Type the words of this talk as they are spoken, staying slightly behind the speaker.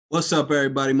What's up,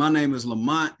 everybody? My name is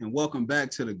Lamont, and welcome back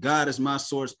to the God is My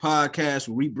Source podcast,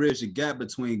 where we bridge the gap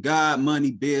between God, money,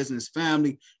 business,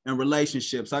 family, and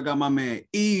relationships. I got my man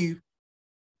Eve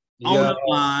on the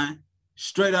line,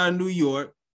 straight out of New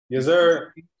York. Yes,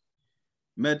 sir.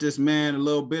 Met this man a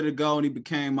little bit ago, and he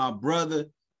became my brother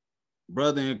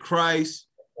in Christ.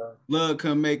 Blood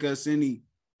couldn't make us any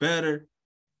better.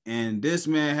 And this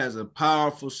man has a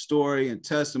powerful story and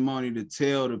testimony to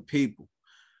tell the people.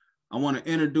 I want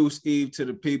to introduce Eve to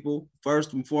the people.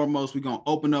 First and foremost, we're going to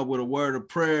open up with a word of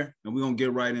prayer, and we're going to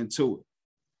get right into it.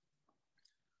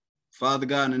 Father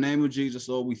God, in the name of Jesus,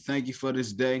 Lord, we thank you for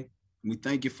this day. We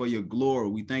thank you for your glory.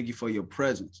 We thank you for your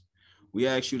presence. We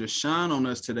ask you to shine on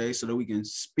us today so that we can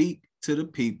speak to the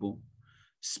people,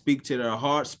 speak to their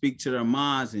hearts, speak to their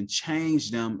minds, and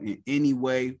change them in any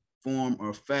way, form,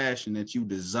 or fashion that you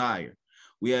desire.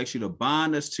 We ask you to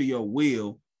bind us to your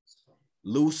will,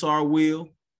 loose our will,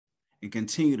 and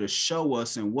continue to show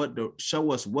us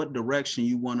what direction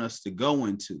you want us to go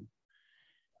into.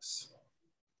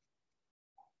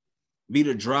 Be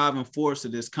the driving force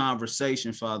of this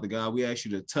conversation, Father God. We ask you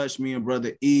to touch me and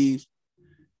Brother Eve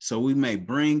so we may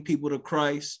bring people to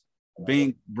Christ,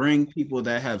 bring people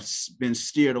that have been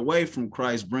steered away from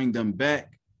Christ, bring them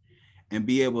back, and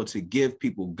be able to give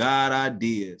people God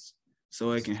ideas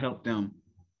so it can help them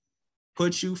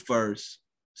put you first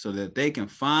so that they can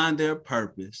find their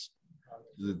purpose,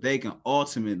 so that they can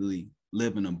ultimately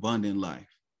live an abundant life.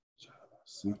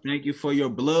 We thank you for your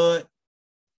blood.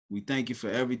 We thank you for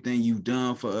everything you've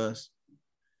done for us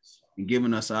and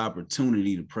giving us an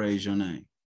opportunity to praise your name.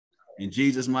 In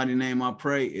Jesus' mighty name I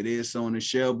pray, it is so and it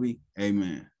shall be.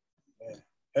 Amen.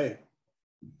 Hey.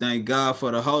 Thank God for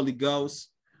the Holy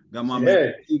Ghost. Got my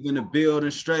man Eve in the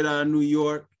building, straight out of New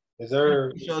York. Yes, sir.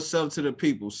 Introduce yourself to the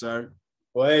people, sir.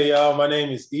 Well, hey, y'all, my name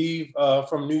is Eve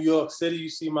from New York City. You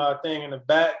see my thing in the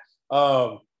back.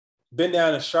 Been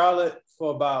down in Charlotte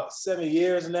for about 7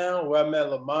 years now, where I met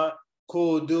Lamont.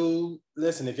 Cool dude.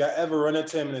 Listen, if y'all ever run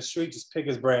into him in the street, just pick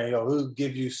his brain. Yo, he'll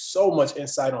give you so much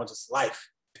insight on just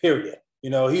life, period. You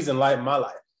know, he's enlightened my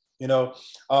life, you know.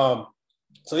 So,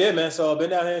 yeah, man. So I've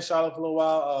been down here in Charlotte for a little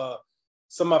while.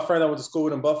 Some of my friends I went to school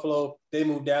with in Buffalo, they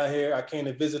moved down here. I came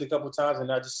to visit a couple of times, and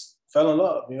I just fell in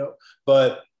love, you know.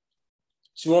 But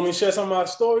you want me to share some of my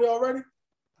story already?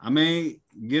 I mean,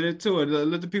 get into it.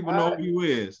 Let the people know who you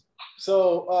is.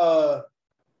 So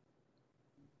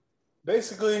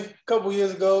basically, a couple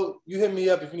years ago, you hit me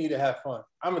up if you need to have fun.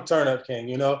 I'm a turn-up king,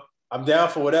 you know. I'm down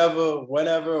for whatever,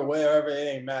 whenever, wherever, it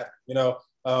ain't matter, you know.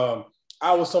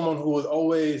 I was someone who was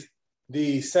always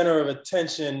the center of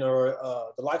attention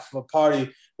or the life of a party,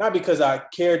 not because I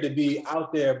cared to be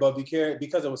out there, but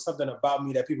because it was something about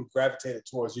me that people gravitated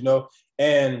towards, you know.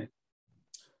 And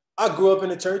I grew up in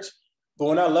the church, but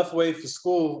when I left away for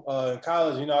school in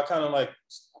college, you know, I kind of like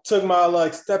took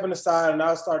my stepping aside and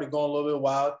I started going a little bit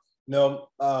wild. You know,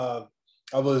 I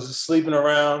was sleeping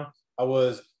around. I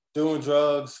was doing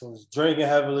drugs. I was drinking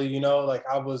heavily. You know, like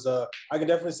I can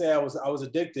definitely say I was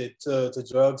addicted to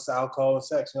drugs, alcohol, and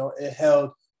sex. You know, it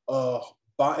held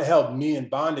me in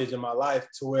bondage in my life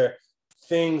to where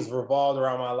things revolved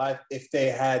around my life if they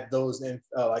had those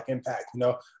impact. You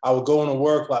know, I would go into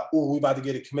work like, ooh, we about to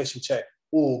get a commission check.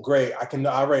 Ooh, great. I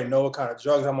already know what kind of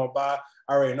drugs I'm gonna buy.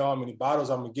 I already know how many bottles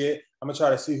I'm gonna get. I'm gonna try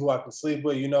to see who I can sleep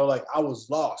with. You know, like I was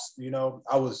lost. You know,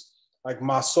 I was like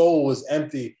my soul was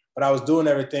empty, but I was doing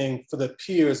everything for the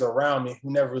peers around me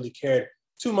who never really cared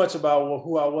too much about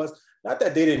who I was. Not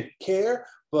that they didn't care,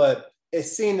 but it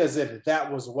seemed as if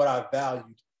that was what I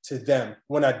valued to them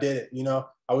when I did it. You know,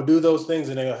 I would do those things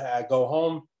and then I'd go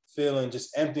home feeling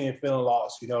just empty and feeling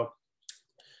lost, you know.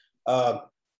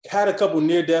 Had a couple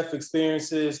near-death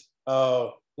experiences.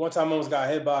 One time I almost got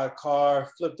hit by a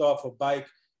car, flipped off a bike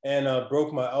and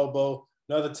broke my elbow.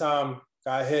 Another time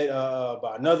got hit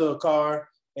by another car.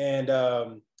 And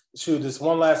this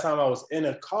one last time I was in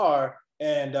a car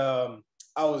and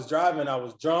I was driving, I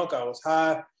was drunk, I was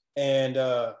high. And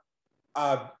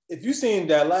if you've seen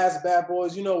that last Bad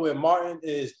Boys, you know where Martin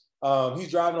is, he's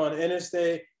driving on the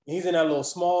interstate. He's in that little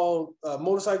small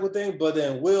motorcycle thing, but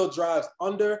then Will drives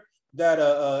under that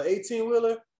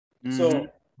 18-wheeler. Mm-hmm. So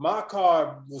my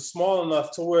car was small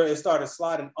enough to where it started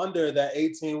sliding under that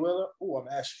 18-wheeler. Oh, I'm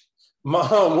ashy.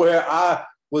 Where I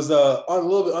was a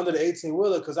little bit under the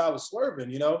 18-wheeler because I was swerving,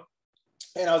 you know.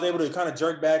 And I was able to kind of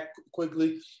jerk back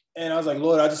quickly. And I was like,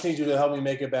 Lord, I just need you to help me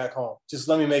make it back home. Just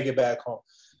let me make it back home.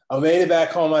 I made it back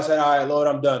home. I said, all right, Lord,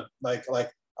 I'm done. Like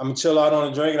I'm gonna chill out on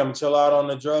the drink and I'm gonna chill out on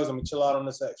the drugs. I'm gonna chill out on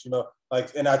the sex, you know. Like,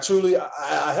 and I truly,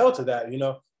 I held to that, you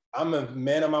know. I'm a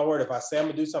man of my word. If I say I'm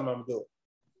gonna do something, I'm gonna do it.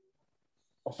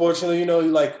 unfortunately, you know,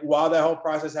 like while that whole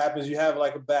process happens, you have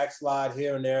like a backslide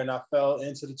here and there, and I fell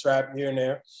into the trap here and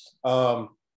there.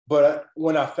 But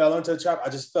when I fell into the trap, I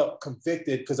just felt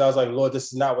convicted because I was like, Lord,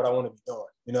 this is not what I want to be doing,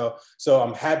 you know? So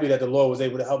I'm happy that the Lord was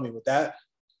able to help me with that.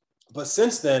 But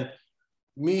since then,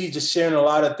 me just sharing a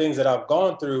lot of things that I've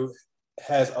gone through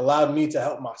has allowed me to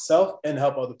help myself and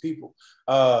help other people.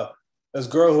 This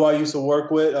girl who I used to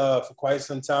work with for quite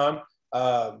some time,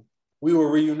 we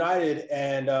were reunited,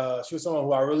 and she was someone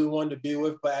who I really wanted to be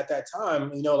with. But at that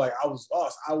time, you know, like I was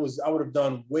lost. I would have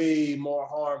done way more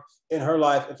harm in her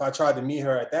life if I tried to meet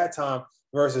her at that time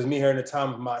versus meet her in the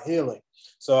time of my healing.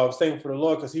 So I was thankful for the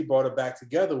Lord because he brought her back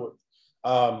together with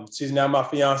me. She's now my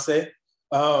fiance.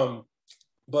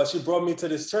 But she brought me to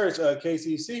this church,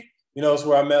 KCC, you know, it's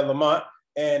where I met Lamont.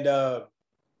 And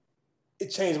it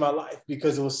changed my life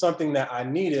because it was something that I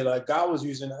needed. Like God was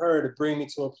using her to bring me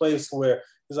to a place where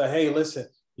he's like, hey, listen,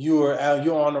 you're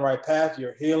on the right path.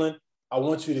 You're healing. I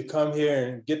want you to come here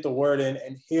and get the word in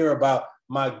and hear about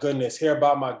my goodness, hear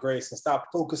about my grace, and stop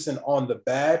focusing on the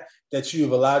bad that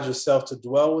you've allowed yourself to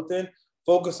dwell within.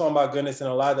 Focus on my goodness and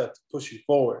allow that to push you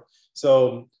forward.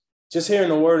 So just hearing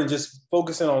the word and just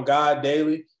focusing on God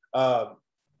daily,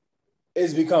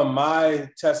 it's become my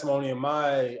testimony and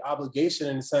my obligation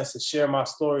in the sense to share my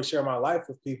story, share my life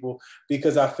with people,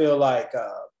 because I feel like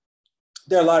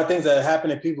there are a lot of things that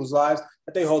happen in people's lives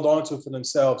that they hold on to for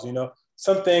themselves. You know,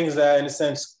 some things that in a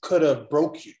sense could have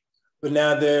broke you, but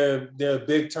now they're a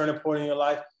big turning point in your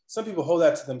life. Some people hold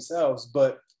that to themselves,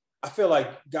 but I feel like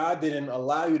God didn't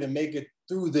allow you to make it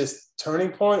through this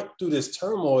turning point, through this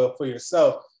turmoil for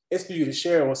yourself. It's for you to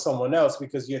share with someone else,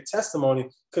 because your testimony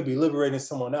could be liberating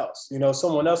someone else. You know,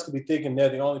 someone else could be thinking they're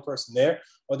the only person there,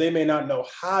 or they may not know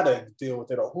how to deal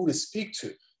with it or who to speak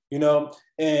to, you know.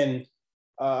 And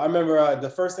I remember the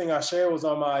first thing I shared was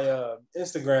on my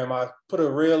Instagram. I put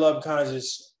a reel up, kind of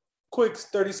just quick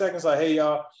 30 seconds, like, hey,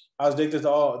 y'all, I was addicted to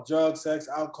all drugs, sex,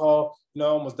 alcohol, you know,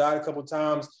 almost died a couple of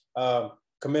times,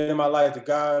 committed my life to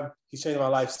God. He's changed my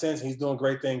life since, and he's doing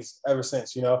great things ever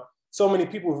since, you know. So many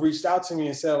people have reached out to me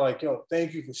and said, like, yo,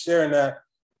 thank you for sharing that.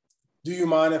 Do you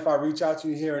mind if I reach out to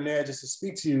you here and there just to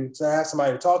speak to you, to have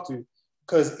somebody to talk to?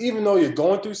 Because even though you're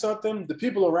going through something, the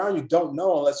people around you don't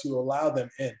know unless you allow them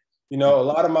in. You know, a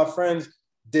lot of my friends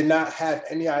did not have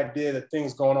any idea the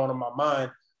things going on in my mind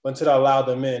until I allowed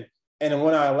them in. And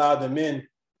when I allowed them in,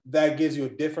 that gives you a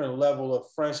different level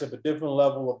of friendship, a different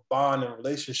level of bond and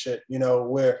relationship, you know,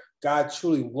 where God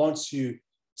truly wants you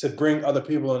to bring other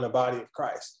people in the body of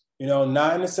Christ. You know,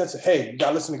 not in the sense of, hey, you got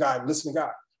to listen to God,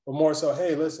 but more so,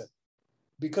 hey, listen,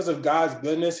 because of God's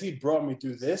goodness, he brought me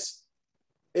through this.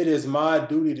 It is my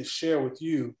duty to share with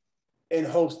you in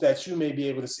hopes that you may be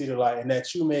able to see the light and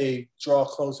that you may draw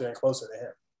closer and closer to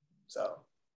him. So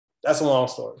that's a long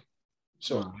story.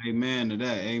 Sure. Oh, amen to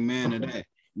that. Amen to that.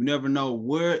 You never know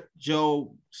what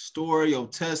your story, your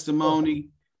testimony,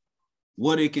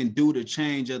 what it can do to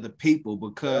change other people,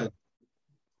 because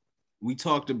we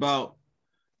talked about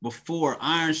before,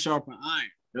 iron sharpen iron,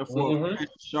 therefore iron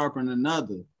sharpen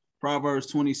another. Proverbs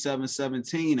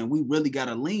 27:17. And we really got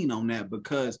to lean on that,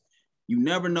 because you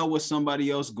never know what somebody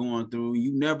else going through.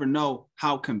 You never know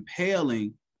how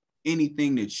compelling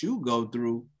anything that you go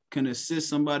through can assist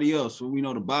somebody else. So we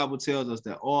know the Bible tells us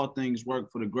that all things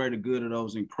work for the greater good of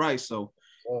those in Christ. So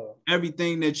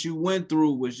everything that you went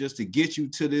through was just to get you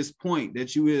to this point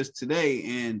that you is today,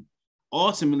 and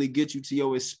ultimately get you to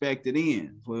your expected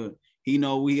end. For he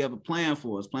know we have a plan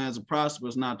for us. Plans to prosper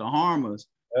us, not to harm us.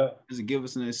 To give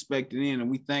us an expected end. And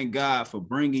we thank God for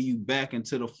bringing you back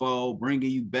into the fold,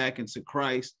 bringing you back into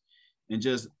Christ, and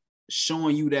just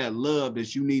showing you that love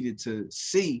that you needed to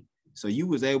see, so you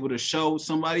was able to show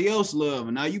somebody else love.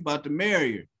 And now you about to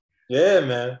marry her. Yeah,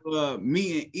 man.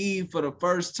 Me and Eve, for the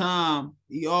first time,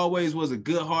 he always was a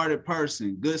good-hearted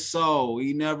person, good soul.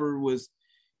 He never,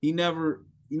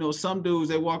 you know, some dudes,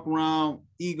 they walk around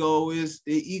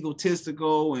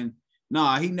egotistical, and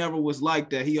nah, he never was like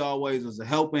that. He always was a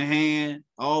helping hand,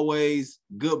 always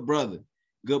good brother,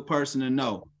 good person to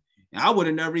know. And I would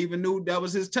have never even knew that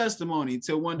was his testimony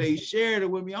until one day he shared it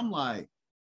with me. I'm like,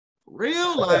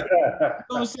 real? Like, you know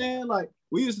what I'm saying? Like,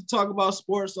 we used to talk about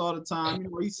sports all the time. You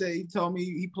know, he told me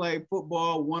he played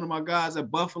football, one of my guys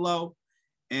at Buffalo.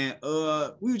 And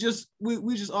we just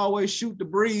always shoot the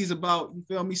breeze about, you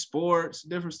feel me, sports,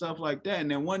 different stuff like that. And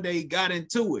then one day he got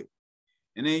into it.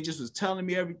 And then he just was telling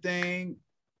me everything.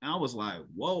 And I was like,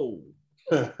 whoa.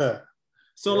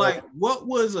 So like, what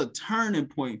was a turning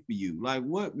point for you? Like,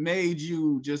 what made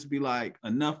you just be like,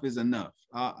 enough is enough.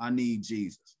 I need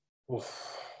Jesus.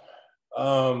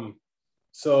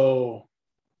 So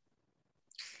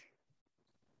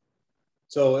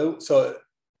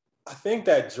I think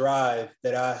that drive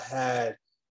that I had,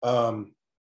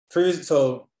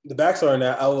 so the backstory on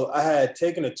that, I had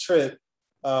taken a trip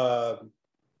for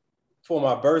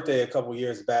my birthday a couple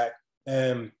years back.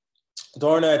 And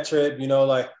during that trip,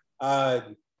 like I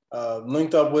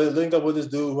linked up with this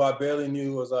dude who I barely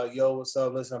knew. Was like, yo, what's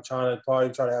up? Listen, I'm trying to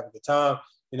party, try to have a good time.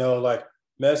 Like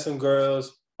met some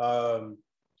girls,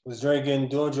 was drinking,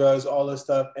 doing drugs, all this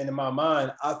stuff. And in my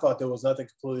mind, I thought there was nothing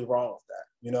completely wrong with that.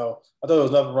 I thought there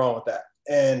was nothing wrong with that.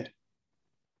 And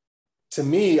to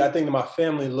me, I think that my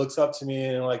family looks up to me,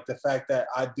 and like the fact that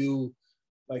I do,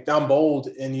 like I'm bold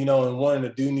and, and wanting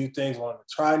to do new things, wanting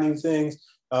to try new things.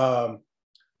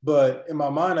 But in my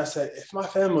mind, I said, if my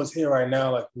family was here right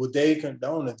now, like, would they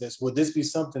condone this? Would this be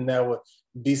something that would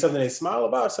be something they smile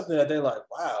about, something that they're like,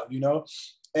 wow,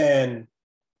 And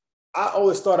I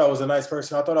always thought I was a nice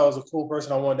person. I thought I was a cool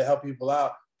person. I wanted to help people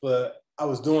out, but I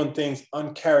was doing things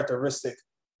uncharacteristic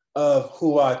of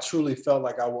who I truly felt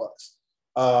like I was.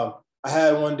 I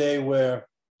had one day where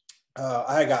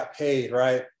I got paid,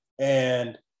 right?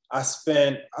 And I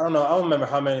spent, I don't remember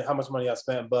how much money I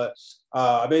spent, but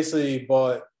I basically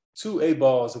bought 2 8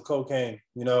 balls of cocaine,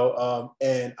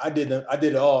 and I did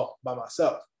it all by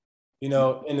myself, in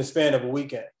the span of a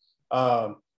weekend.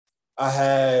 I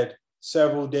had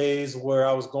several days where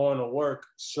I was going to work,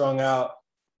 strung out,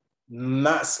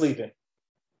 not sleeping.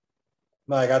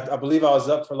 Like I believe I was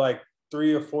up for like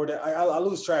 3 or 4 days. I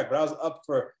lose track, but I was up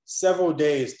for several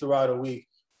days throughout a week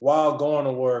while going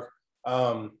to work,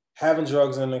 having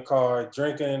drugs in the car,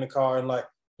 drinking in the car, and like,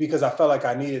 because I felt like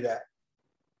I needed that.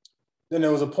 Then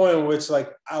there was a point in which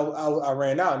like I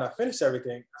ran out and I finished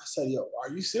everything. I said, yo, are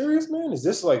you serious, man? Is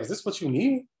this what you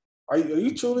need? Are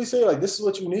you truly saying like this is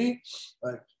what you need?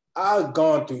 Like I've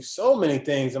gone through so many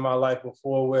things in my life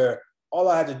before where all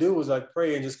I had to do was like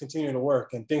pray and just continue to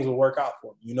work and things will work out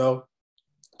for me,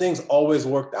 Things always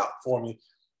worked out for me.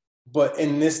 But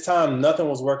in this time, nothing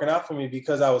was working out for me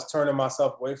because I was turning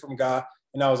myself away from God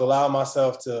and I was allowing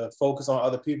myself to focus on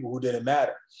other people who didn't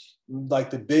matter. Like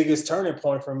the biggest turning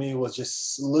point for me was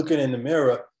just looking in the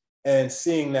mirror and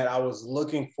seeing that I was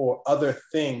looking for other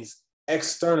things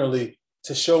externally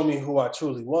to show me who I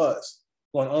truly was.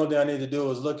 When the only thing I need to do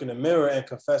is look in the mirror and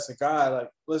confess to God, like,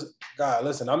 listen, God,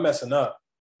 listen, I'm messing up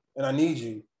and I need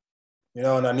you, and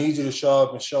I need you to show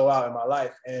up and show out in my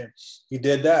life. And he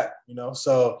did that,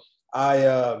 So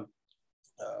I,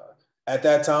 at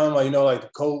that time,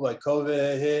 like, COVID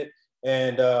had hit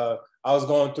and I was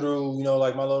going through,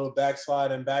 like my little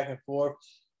backslide and back and forth.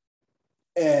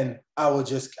 And I would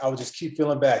just keep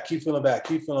feeling bad.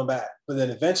 But then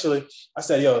eventually I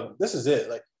said, yo, this is it.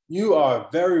 Like, you are a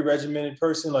very regimented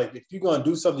person. Like, if you're going to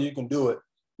do something, you can do it.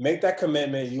 Make that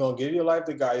commitment. You're going to give your life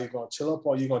to God. You're going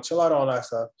to chill out on that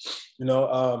stuff.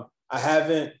 I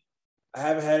haven't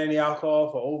had any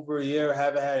alcohol for over a year. I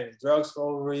haven't had any drugs for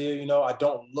over a year. I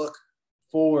don't look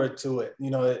forward to it.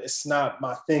 It's not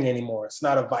my thing anymore. It's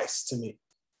not a vice to me.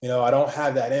 I don't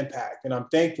have that impact. And I'm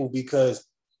thankful because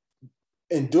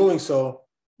in doing so,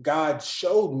 God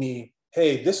showed me,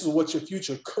 hey, this is what your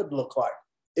future could look like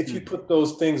if you put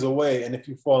those things away and if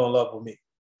you fall in love with me.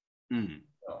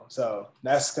 So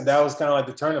that was kind of like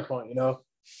the turning point,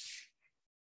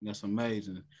 That's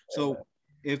amazing. So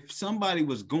if somebody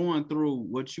was going through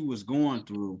what you was going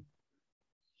through,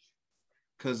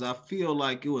 because I feel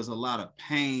like it was a lot of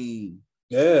pain,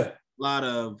 a lot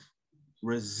of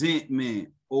resentment,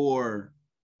 or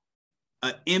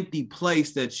an empty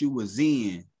place that you was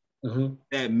in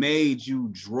that made you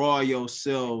draw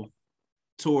yourself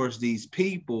towards these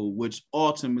people, which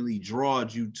ultimately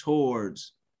drawed you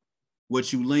towards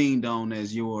what you leaned on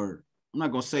as your, I'm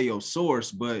not going to say your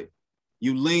source, but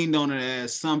you leaned on it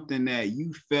as something that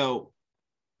you felt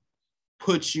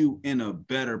put you in a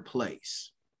better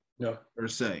place, per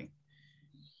se.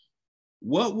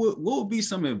 What would be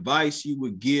some advice you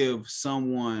would give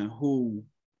someone who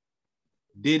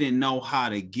didn't know how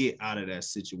to get out of that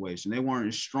situation? They weren't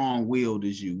as strong-willed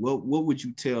as you. What would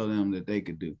you tell them that they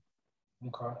could do?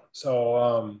 Okay.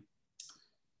 So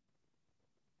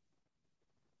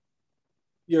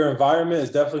your environment is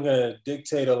definitely going to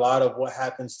dictate a lot of what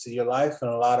happens to your life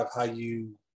and a lot of how you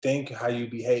think, how you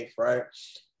behave, right?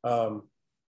 A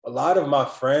lot of my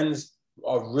friends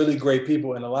are really great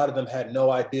people, and a lot of them had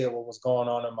no idea what was going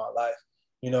on in my life,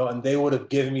 and they would have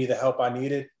given me the help I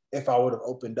needed if I would have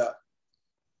opened up.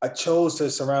 I chose to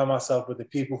surround myself with the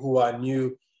people who I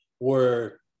knew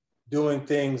were doing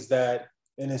things that,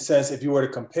 in a sense, if you were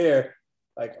to compare,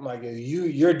 like, I'm like,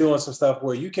 you're doing some stuff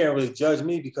where you can't really judge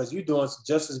me because you're doing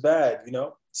just as bad,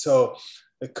 So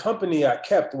the company I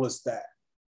kept was that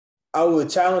I would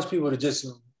challenge people to just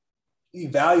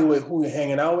evaluate who you're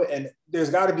hanging out with. And there's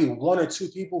got to be one or two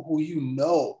people who you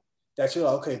know that you're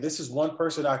like, okay, this is one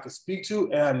person I can speak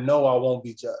to and I know I won't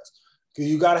be judged. Because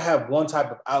you got to have one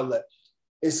type of outlet.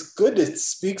 It's good to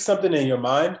speak something in your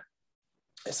mind.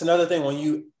 It's another thing when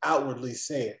you outwardly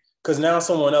say it, because now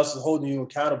someone else is holding you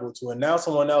accountable to it. Now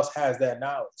someone else has that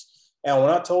knowledge. And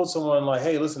when I told someone like,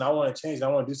 hey, listen, I want to change, I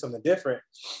want to do something different,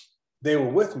 they were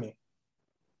with me.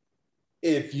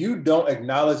 If you don't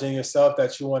acknowledge in yourself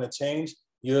that you want to change,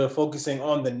 you're focusing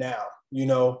on the now. You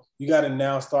know, you got to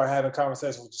now start having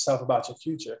conversations with yourself about your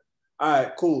future. All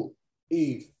right, cool.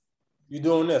 Eve, you're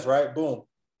doing this, right? Boom.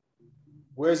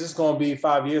 Where's this going to be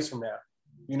 5 years from now?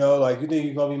 You know, like you think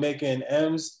you're going to be making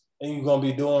M's and you're going to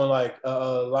be doing like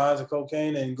lines of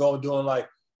cocaine and doing like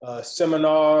a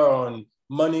seminar on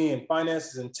money and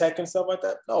finances and tech and stuff like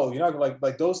that? No, you're not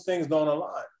like those things don't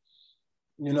align.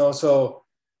 You know, so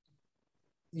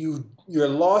you're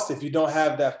lost if you don't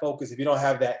have that focus, if you don't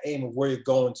have that aim of where you're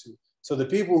going to. So the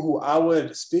people who I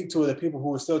would speak to are the people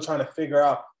who are still trying to figure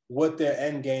out what their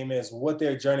end game is, what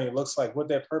their journey looks like, what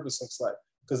their purpose looks like.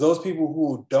 Because those people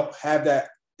who don't have that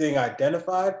thing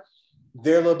identified,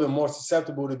 they're a little bit more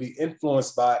susceptible to be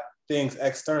influenced by things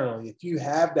externally. If you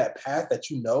have that path that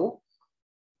you know,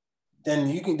 then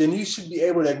you should be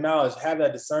able to acknowledge, have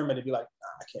that discernment to be like,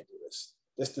 nah, I can't do this.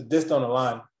 This don't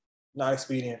align. Not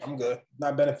expedient. I'm good.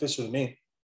 Not beneficial to me.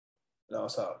 You know,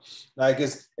 so like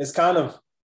it's kind of,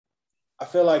 I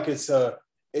feel like it's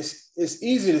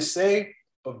easy to say,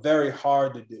 but very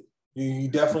hard to do. You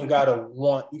definitely gotta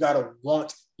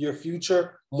want your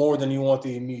future more than you want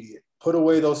the immediate. Put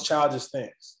away those childish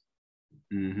things.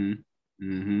 Mm-hmm.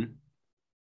 Mm-hmm.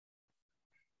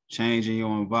 Changing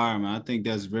your environment. I think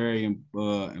that's very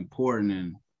important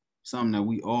and something that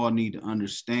we all need to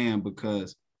understand,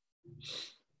 because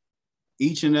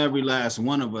each and every last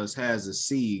one of us has a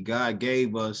seed. God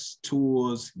gave us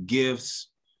tools, gifts,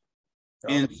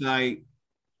 insight,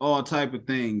 all type of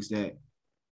things that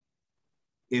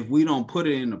if we don't put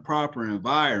it in the proper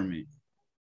environment,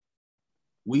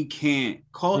 we can't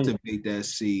cultivate that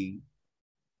seed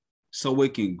so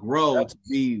it can grow to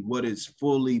be what it's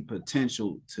fully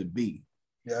potential to be.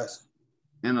 Yes.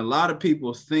 And a lot of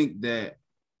people think that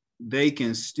they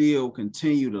can still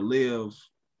continue to live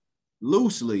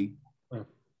loosely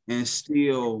and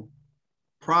still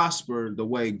prosper the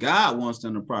way God wants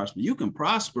them to prosper. You can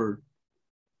prosper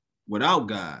without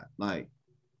God. Like,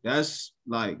 that's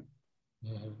like,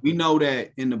 we know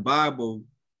that in the Bible,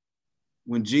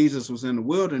 when Jesus was in the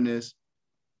wilderness,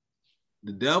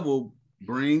 the devil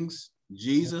brings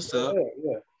Jesus up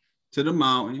to the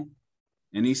mountain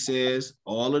and he says,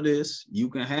 all of this you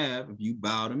can have if you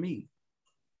bow to me.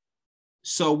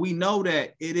 So we know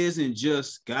that it isn't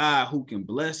just God who can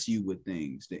bless you with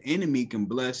things. The enemy can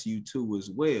bless you too as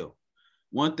well.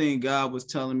 One thing God was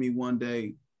telling me one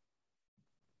day,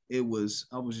 I was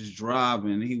just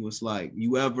driving and he was like,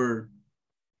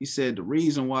 he said, the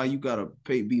reason why you got to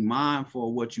be mindful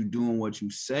of what you do and what you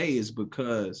say is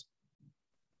because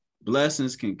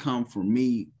blessings can come from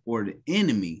me or the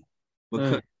enemy,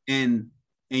 because and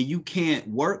you can't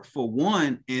work for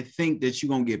one and think that you're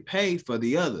going to get paid for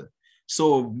the other.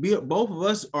 So both of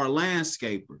us are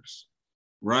landscapers,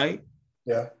 right?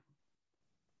 Yeah.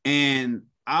 And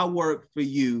I work for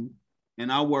you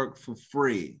and I work for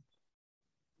Fred.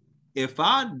 If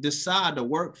I decide to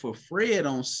work for Fred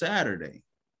on Saturday,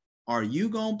 are you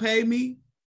going to pay me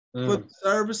for the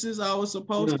services I was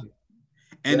supposed to?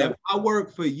 And if I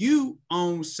work for you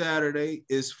on Saturday,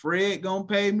 is Fred going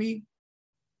to pay me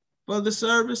for the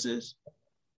services?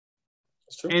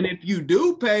 That's true. And if you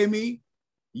do pay me,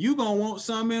 you going to want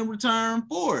something in return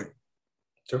for it.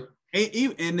 Sure.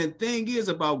 And the thing is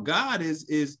about God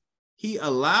is he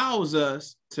allows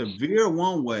us to veer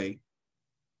one way,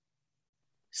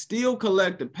 still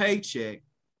collect a paycheck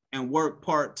and work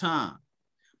part-time.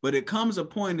 But it comes a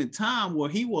point in time where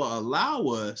he will allow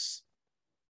us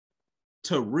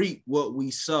to reap what we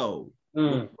sowed.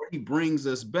 Before he brings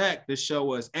us back to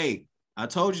show us, hey, I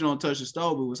told you don't touch the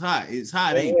stove. It was hot. It's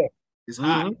hot, ain't it? It's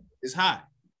hot. It's hot.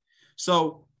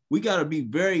 So we got to be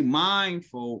very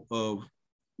mindful of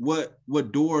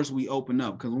what doors we open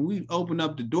up. Because when we open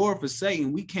up the door for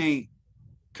Satan, we can't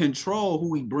control who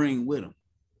we bring with him.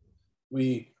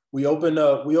 We open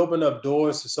up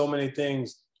doors to so many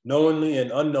things, knowingly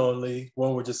and unknowingly,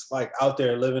 when we're just like out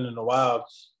there living in the wild,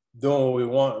 doing what we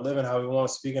want, living how we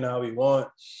want, speaking how we want,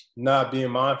 not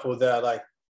being mindful that like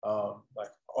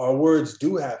our words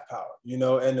do have power, you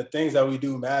know, and the things that we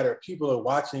do matter. People are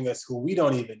watching us who we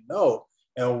don't even know.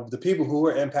 and the people who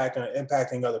we're impacting are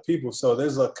impacting other people. So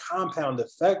there's a compound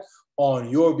effect on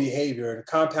your behavior, a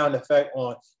compound effect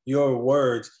on your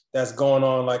words that's going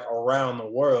on like around the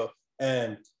world.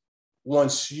 And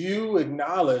once you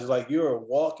acknowledge like you're a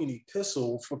walking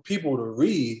epistle for people to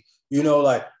read, you know,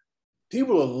 like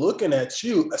people are looking at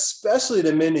you, especially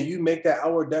the minute you make that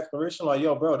outward declaration, like,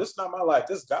 yo, bro, this is not my life,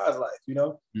 this is God's life, you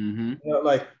know? Mm-hmm. You know,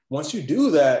 like once you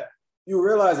do that, you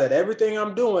realize that everything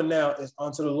I'm doing now is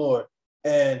unto the Lord.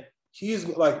 And he's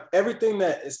like, everything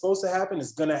that is supposed to happen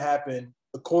is going to happen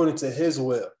according to his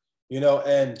will, you know?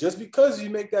 And just because you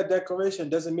make that declaration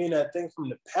doesn't mean that thing from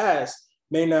the past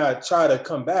may not try to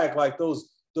come back, like those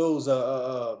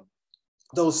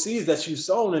seeds that you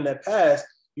sown in that past,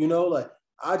 you know, like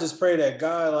I just pray that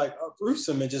God like uproots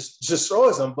them and just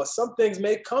destroys them. But some things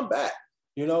may come back,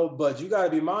 you know, but you got to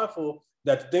be mindful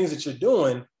that the things that you're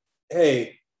doing,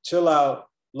 hey, chill out,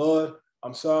 Lord,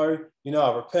 I'm sorry, you know,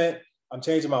 I repent, I'm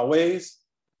changing my ways,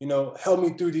 you know, help me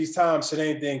through these times should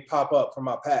anything pop up from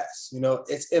my past. You know,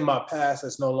 it's in my past,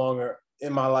 it's no longer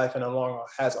in my life and no longer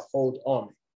has a hold on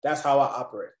me. That's how I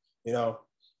operate, you know.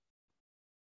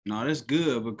 No, that's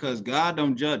good because God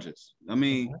don't judge us. I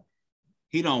mean,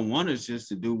 he don't want us just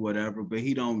to do whatever, but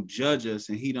he don't judge us,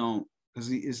 and he don't,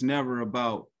 because it's never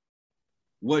about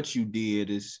what you did.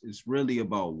 It's really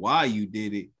about why you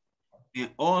did it.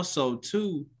 And also,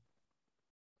 too,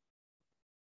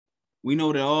 we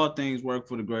know that all things work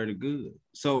for the greater good.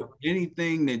 So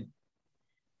anything that,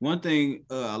 one thing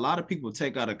a lot of people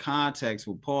take out of context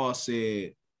what Paul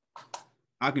said,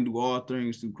 I can do all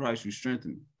things through Christ who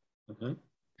strengthens me. Mm-hmm.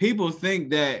 People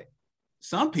think that,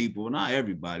 some people, not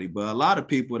everybody, but a lot of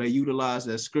people, they utilize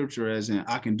that scripture as in,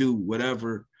 I can do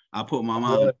whatever I put my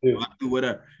mind to, I do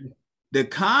whatever. The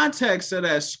context of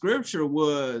that scripture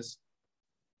was,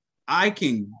 I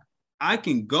can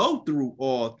go through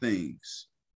all things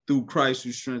through Christ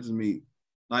who strengthens me.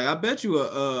 Like, I bet you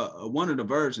one of the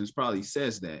versions probably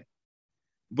says that.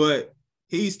 But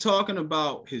he's talking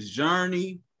about his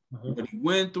journey, what he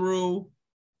went through,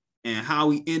 and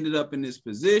how he ended up in this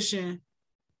position.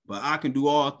 But I can do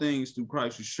all things through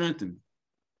Christ who strengthens me.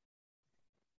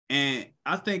 And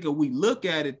I think if we look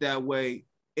at it that way,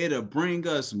 it'll bring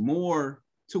us more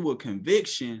to a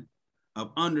conviction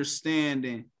of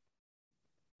understanding,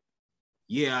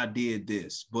 yeah, I did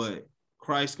this, but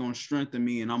Christ's gonna strengthen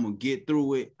me and I'm gonna get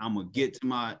through it. I'm gonna get to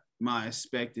my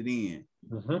expected end.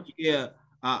 Mm-hmm. Yeah,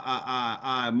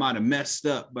 I might have messed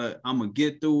up, but I'm gonna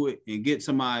get through it and get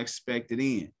to my expected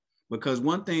end. Because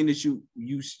one thing that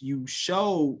you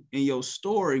showed in your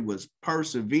story was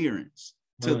perseverance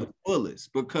to the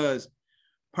fullest, because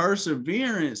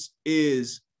perseverance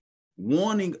is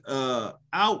wanting a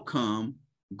outcome,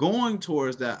 going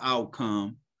towards that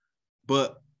outcome,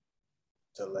 but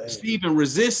receiving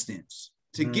resistance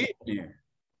to get there.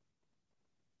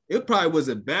 It probably was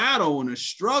a battle and a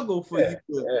struggle for you.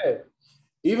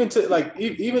 Even to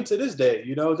this day,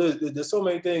 you know, there's so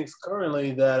many things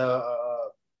currently that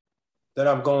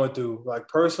I'm going through, like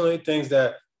personally, things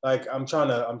that like I'm trying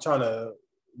to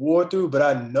war through, but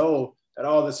I know that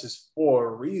all this is for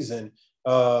a reason.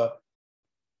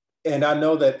 And I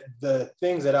know that the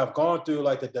things that I've gone through,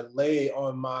 like the delay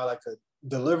on my like a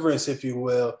deliverance, if you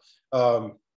will,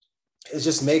 it's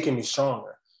just making me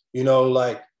stronger. You know,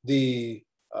 like the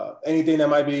anything that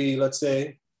might be, let's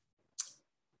say,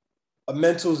 a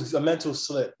mental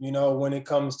slip, you know, when it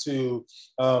comes to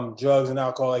drugs and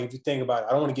alcohol. Like if you think about it,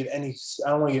 I don't want to give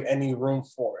any room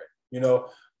for it, you know.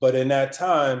 But in that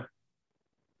time,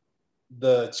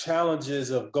 the challenges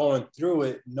of going through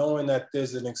it, knowing that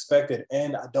there's an expected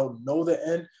end. I don't know the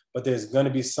end, but there's going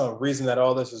to be some reason that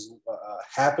all this is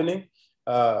happening.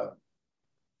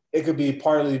 It could be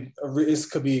partly, it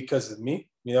could be because of me,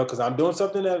 you know, because I'm doing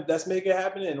something that's making it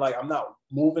happen, and like I'm not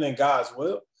moving in God's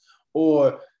will,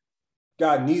 or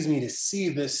God needs me to see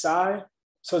this side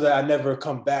so that I never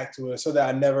come back to it, so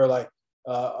that I never like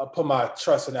put my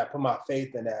trust in that, put my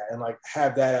faith in that, and like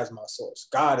have that as my source.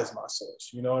 God is my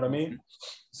source. You know what I mean?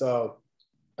 So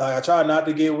I try not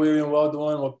to get weary and well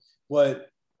doing. What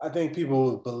I think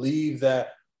people believe that,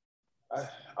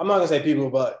 I'm not gonna say people,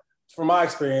 but from my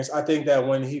experience, I think that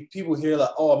when people hear like,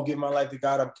 oh, I'm giving my life to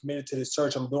God, I'm committed to this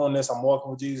church, I'm doing this, I'm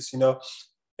walking with Jesus, you know,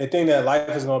 they think that life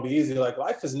is gonna be easy. Like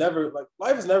life is never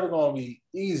gonna be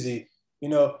easy. You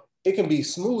know, it can be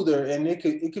smoother and it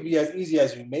could be as easy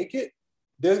as you make it.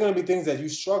 There's going to be things that you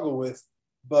struggle with,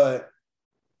 but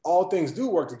all things do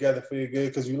work together for your good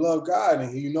because you love God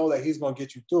and you know that he's going to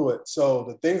get you through it. So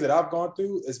the things that I've gone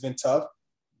through, it's been tough.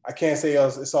 I can't say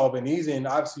it's all been easy. And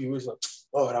obviously you wish like,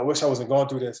 oh, I wish I wasn't going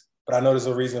through this, but I know there's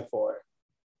a reason for it.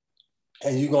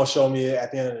 And you're going to show me it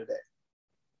at the end of the day.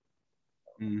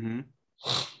 Mm-hmm.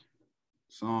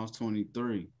 Psalms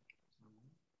 23.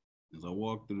 As I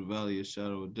walk through the valley of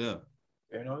shadow of death.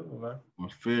 Fear no evil, man. Or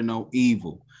fear no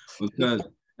evil. Because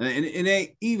and it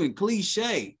ain't even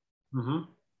cliche. Mm-hmm.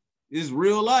 It's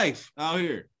real life out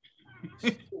here.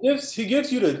 He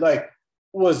gives you the, like,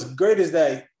 what's great is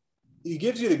that he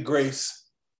gives you the grace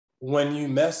when you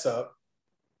mess up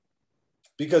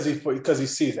because he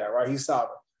sees that, right? He's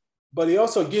sovereign. But he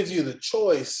also gives you the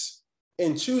choice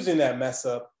in choosing that mess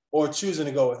up or choosing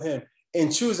to go with him.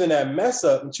 In choosing that mess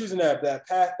up and choosing that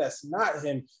path that's not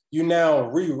him, you now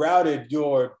rerouted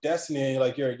your destiny,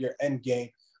 like your end game.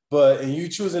 But in you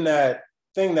choosing that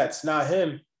thing that's not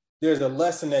him, there's a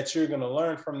lesson that you're going to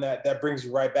learn from that brings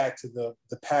you right back to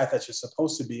the path that you're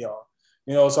supposed to be on.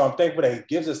 You know, so I'm thankful that he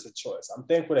gives us the choice. I'm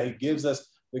thankful that he gives us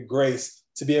the grace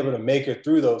to be able to make it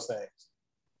through those things.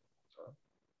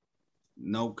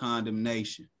 No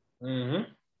condemnation. Mm-hmm.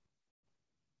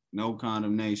 No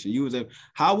condemnation.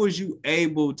 How was you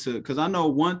able to, because I know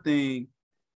one thing,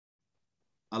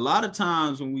 a lot of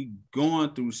times when we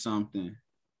going through something,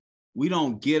 we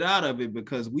don't get out of it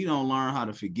because we don't learn how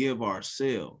to forgive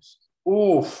ourselves.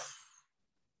 Oof.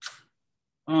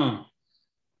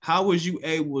 How was you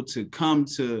able to come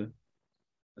to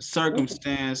a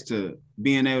circumstance to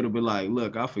being able to be like,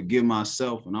 look, I forgive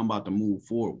myself and I'm about to move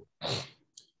forward?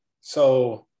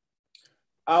 So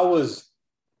I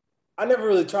never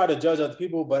really tried to judge other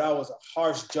people, but I was a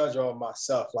harsh judge of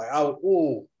myself. Like I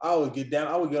would get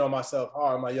on myself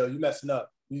hard. I'm like, yo, you messing up.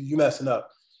 You messing up.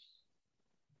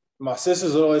 My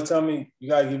sisters would always tell me, you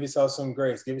gotta give yourself some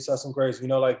grace. Give yourself some grace. You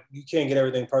know, like you can't get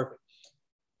everything perfect.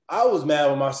 I was mad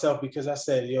with myself because I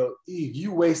said, yo, Eve,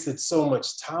 you wasted so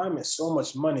much time and so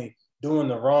much money doing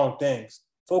the wrong things,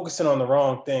 focusing on the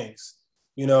wrong things,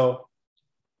 you know.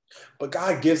 But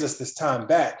God gives us this time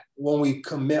back when we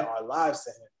commit our lives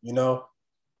to him, you know.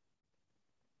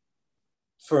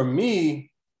 For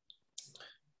me,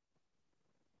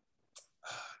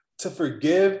 to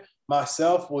forgive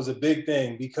myself was a big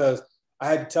thing because I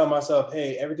had to tell myself,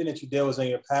 hey, everything that you did was in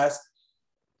your past.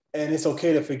 And it's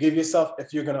okay to forgive yourself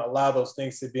if you're going to allow those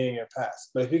things to be in your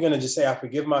past. But if you're going to just say, I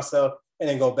forgive myself and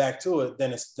then go back to it,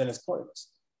 then it's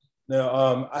pointless.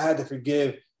 Now, I had to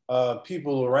forgive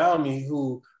people around me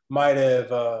who might have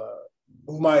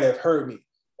hurt me,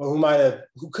 or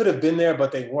who could have been there,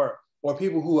 but they weren't, or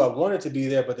people who I wanted to be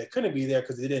there, but they couldn't be there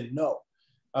because they didn't know.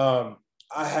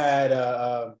 I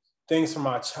had things from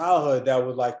my childhood that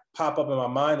would like pop up in my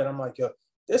mind, and I'm like, yo,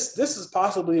 this is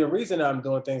possibly a reason I'm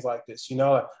doing things like this. You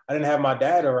know, I didn't have my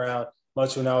dad around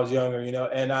much when I was younger, you know,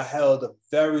 and I held a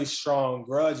very strong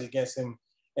grudge against him.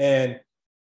 And,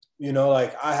 you know,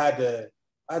 like I had to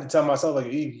tell myself,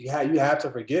 like, you have to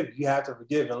forgive. You have to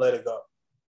forgive and let it go,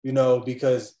 you know,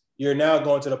 because you're now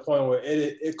going to the point where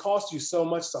it costs you so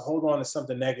much to hold on to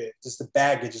something negative, just the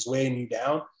baggage is weighing you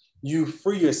down. You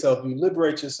free yourself, you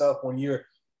liberate yourself when you're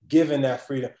given that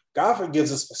freedom. God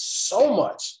forgives us for so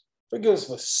much. Forgive us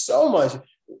for so much.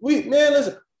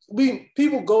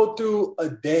 People go through a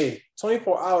day,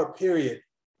 24-hour period,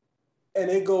 and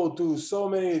they go through so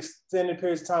many extended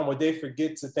periods of time where they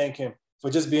forget to thank him for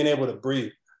just being able to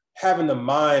breathe, having the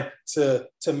mind to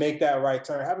make that right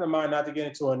turn, having the mind not to get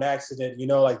into an accident, you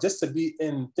know, like just to be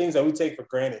in things that we take for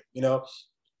granted, you know.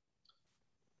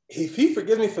 If he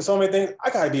forgives me for so many things, I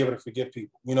gotta be able to forgive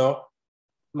people, you know,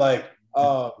 like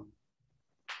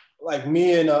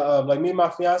me and my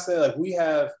fiance, like we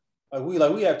have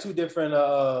two different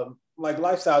like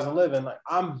lifestyles and living. Like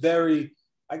I'm very,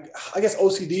 I guess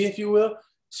OCD, if you will.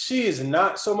 She is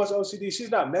not so much OCD.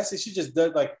 She's not messy. She just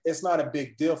does, like, it's not a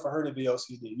big deal for her to be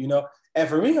OCD, you know? And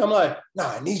for me, I'm like,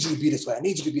 nah, I need you to be this way. I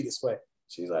need you to be this way.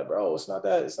 She's like, bro, it's not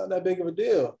that big of a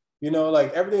deal. You know,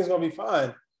 like everything's gonna be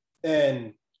fine.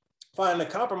 And finding a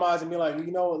compromise and be like,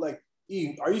 you know, like,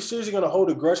 are you seriously gonna hold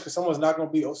a grudge because someone's not gonna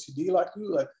be OCD like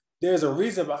you? Like, there's a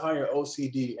reason behind your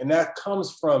OCD. And that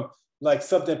comes from like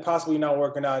something possibly not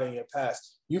working out in your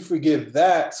past. You forgive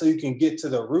that so you can get to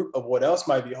the root of what else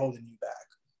might be holding you back.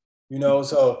 You know,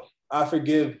 so I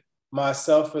forgive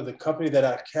myself for the company that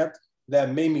I kept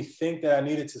that made me think that I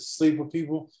needed to sleep with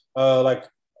people like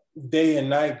day and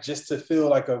night just to feel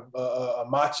like a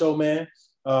macho man,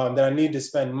 that I need to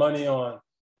spend money on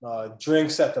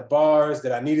drinks at the bars,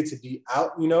 that I needed to be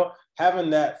out, you know,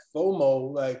 having that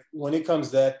FOMO, like when it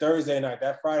comes to that Thursday night,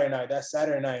 that Friday night, that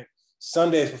Saturday night,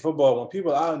 Sundays for football, when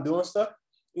people are out and doing stuff,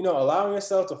 you know, allowing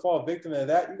yourself to fall victim to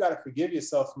that, you got to forgive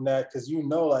yourself from that because you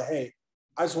know, like, hey,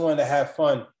 I just wanted to have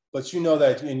fun, but you know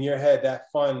that in your head, that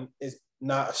fun is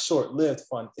not a short-lived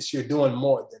fun. It's you're doing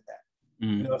more than that.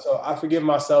 You know, so I forgive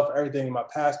myself for everything in my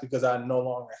past because I no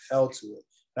longer held to it.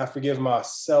 And I forgive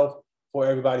myself for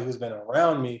everybody who's been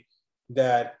around me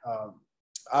that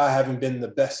I haven't been the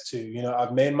best to. You know,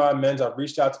 I've made my amends. I've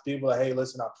reached out to people like, hey,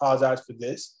 listen, I apologize for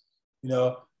this. You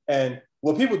know, and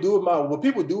what people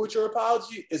do with your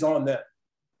apology is on them.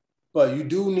 But you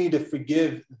do need to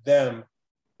forgive them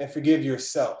and forgive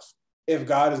yourself if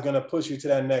God is going to push you to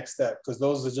that next step, because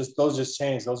those just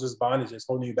chains, those just bondages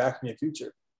holding you back from your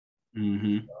future.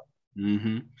 Mm-hmm.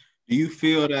 Mm-hmm. Do you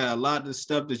feel that a lot of the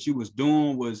stuff that you was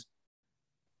doing was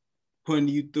putting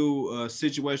you through a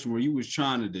situation where you was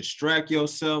trying to distract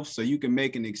yourself so you can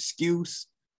make an excuse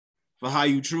for how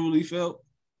you truly felt?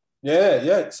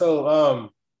 Yeah. So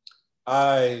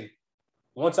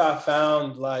once I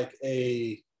found like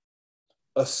a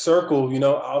circle, you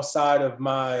know, outside of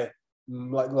my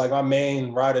like my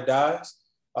main ride or dies,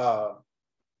 I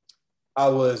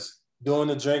was doing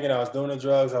the drinking, I was doing the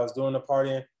drugs, I was doing the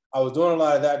partying, I was doing a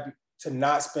lot of that to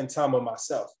not spend time with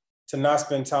myself, to not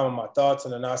spend time with my thoughts,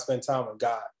 and to not spend time with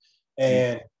God.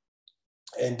 And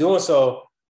in doing so,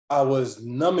 I was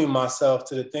numbing myself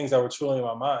to the things that were truly in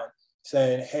my mind,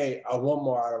 saying, hey, I want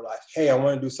more out of life. Hey, I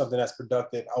want to do something that's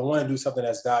productive. I want to do something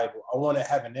that's valuable. I want to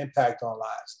have an impact on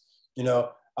lives. You know,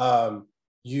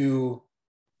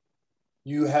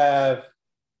 you have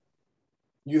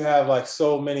like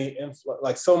so many,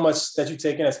 like so much that you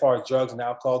take in as far as drugs and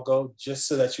alcohol go, just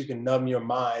so that you can numb your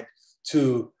mind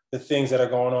to the things that are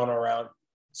going on around,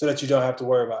 so that you don't have to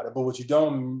worry about it. But what you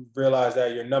don't realize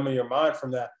that you're numbing your mind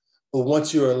from that. But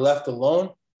once you are left alone,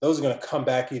 those are going to come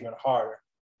back even harder.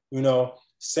 You know,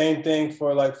 same thing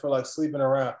for sleeping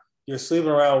around. You're sleeping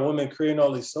around women, creating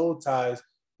all these soul ties,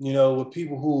 you know, with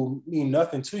people who mean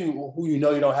nothing to you, who you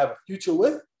know you don't have a future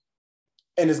with.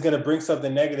 And it's going to bring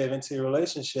something negative into your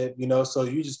relationship, you know? So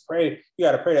you just pray, you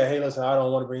got to pray that, hey, listen, I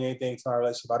don't want to bring anything to my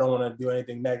relationship. I don't want to do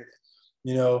anything negative,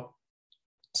 you know?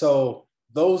 So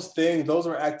those things, those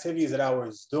were activities that I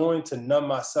was doing to numb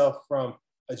myself from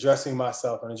addressing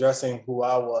myself and addressing who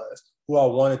I was, who I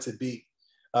wanted to be.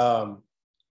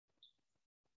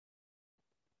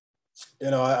 You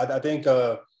know, I think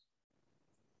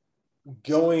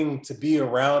going to be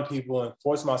around people and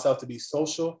force myself to be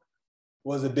social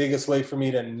was the biggest way for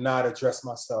me to not address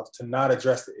myself, to not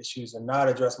address the issues and not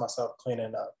address myself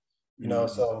cleaning up, you know?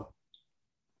 So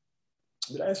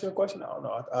did I answer your question? I don't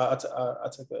know. I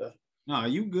took a... No,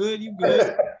 you good. You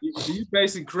good. You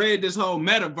basically created this whole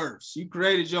metaverse. You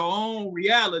created your own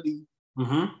reality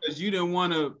because you didn't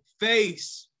want to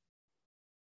face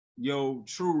your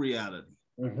true reality.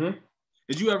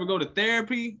 Did you ever go to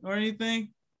therapy or anything?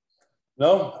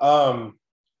 No.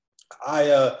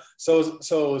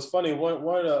 So it's funny.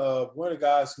 One of the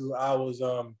guys who I was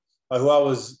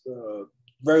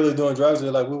regularly doing drugs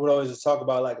with, like, we would always just talk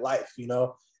about like life, you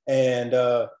know, and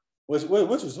which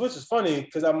is funny,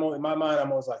 because in my mind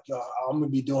I'm always like, yo, I'm gonna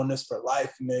be doing this for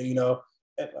life, man, you know.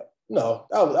 And like, no,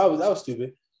 that was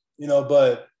stupid, you know.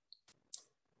 But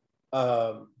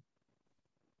I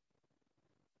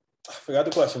forgot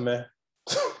the question, man.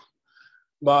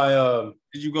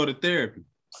 Did you go to therapy?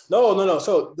 No.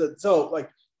 So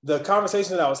the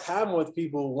conversation that I was having with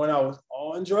people when I was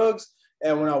on drugs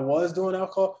and when I was doing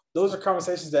alcohol, those are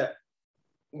conversations that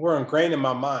were ingrained in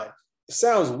my mind. It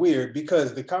sounds weird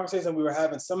because the conversation we were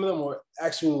having, some of them were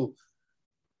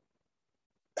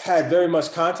had very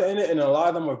much content in it, and a lot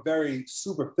of them were very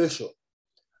superficial.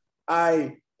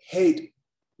 I hate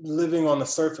living on the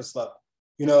surface level.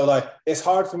 You know, like, it's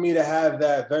hard for me to have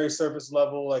that very surface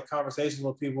level, like, conversations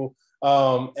with people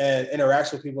and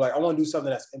interaction with people. Like, I want to do something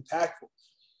that's impactful.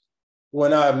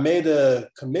 When I made a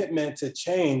commitment to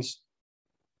change,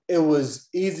 it was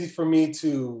easy for me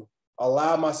to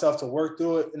allow myself to work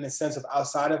through it in the sense of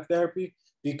outside of therapy,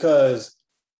 because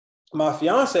my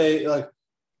fiance, like,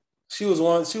 she was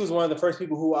one of the first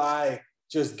people who I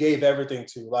just gave everything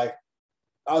to. Like,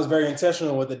 I was very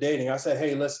intentional with the dating. I said,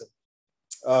 hey, listen,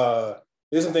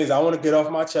 there's some things I want to get off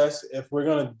my chest. If we're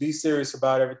going to be serious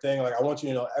about everything, like, I want you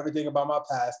to know everything about my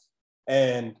past.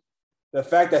 And the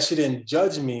fact that she didn't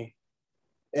judge me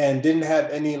and didn't have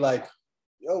any like,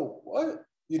 yo, what?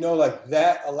 You know, like,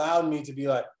 that allowed me to be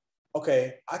like,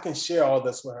 okay, I can share all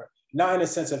this with her. Not in the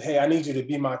sense of, hey, I need you to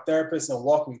be my therapist and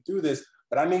walk me through this,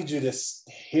 but I need you to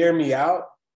hear me out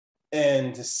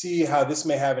and to see how this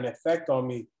may have an effect on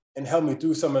me and help me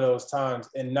through some of those times,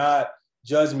 and not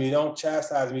judge me, don't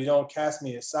chastise me, don't cast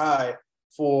me aside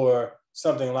for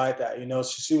something like that. You know,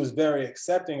 she was very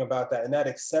accepting about that. And that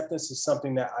acceptance is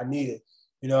something that I needed.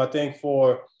 You know, I think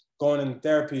for going into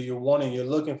therapy, you're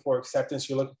looking for acceptance,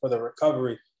 you're looking for the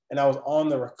recovery. And I was on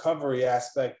the recovery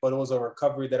aspect, but it was a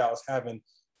recovery that I was having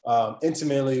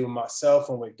intimately with myself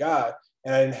and with God.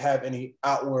 and I didn't have any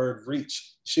outward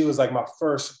reach. She was like my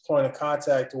first point of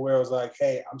contact to where it was like,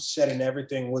 hey, I'm shedding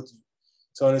everything with you.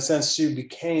 So in a sense, she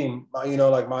became my,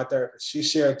 like my therapist. She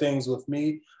shared things with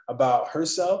me about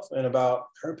herself and about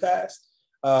her past.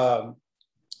 So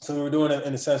we were doing it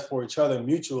in a sense for each other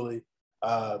mutually,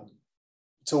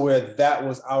 to where that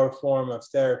was our form of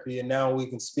therapy. And now we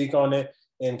can speak on it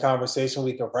in conversation.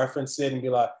 We can reference it and be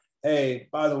like, hey,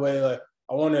 by the way, like,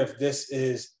 I wonder if this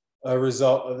is a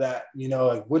result of that,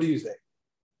 like, what do you think?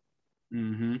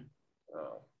 Mm-hmm.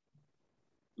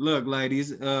 Look, ladies,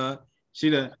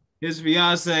 his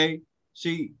fiance,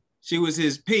 she was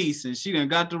his piece, and she done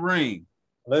got the ring.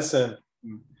 Listen,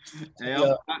 hey,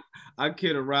 yeah. I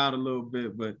kid around a little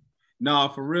bit, but no,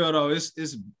 for real though,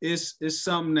 it's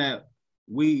something that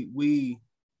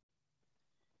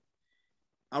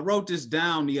I wrote this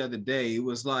down the other day. It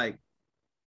was like,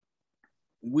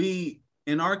 we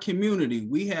in our community,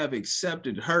 we have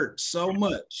accepted hurt so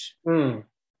much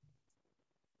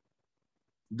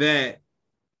that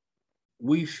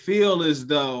we feel as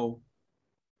though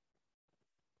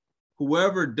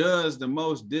whoever does the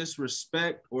most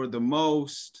disrespect or the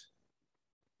most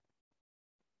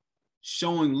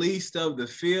showing least of the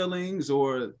feelings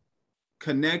or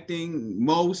connecting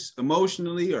most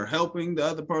emotionally or helping the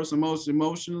other person most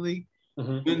emotionally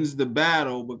wins the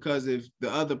battle, because if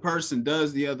the other person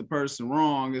does the other person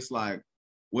wrong, it's like,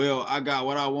 well, I got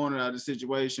what I wanted out of the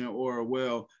situation, or,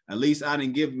 well, at least I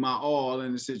didn't give my all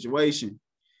in the situation.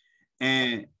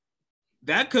 And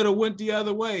that could have went the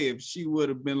other way if she would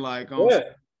have been like, oh, yeah,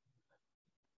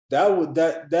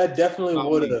 that definitely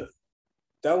would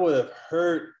have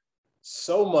hurt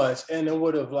so much, and it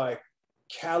would have like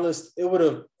calloused. It would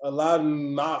have allowed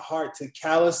my heart to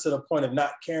callous to the point of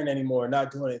not caring anymore,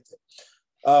 not doing anything.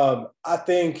 I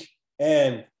think,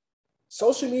 and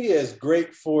social media is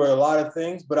great for a lot of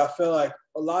things, but I feel like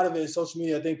a lot of it is social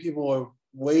media. I think people are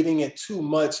weighting it too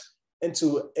much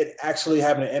into it actually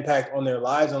having an impact on their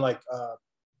lives. And like,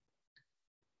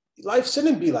 life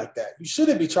shouldn't be like that. You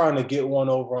shouldn't be trying to get one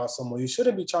over on someone. You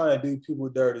shouldn't be trying to do people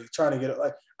dirty, trying to get it.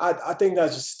 Like, I think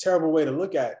that's just a terrible way to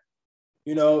look at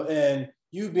it, and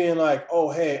you being like, oh,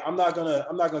 hey, I'm not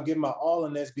gonna give my all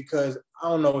in this because I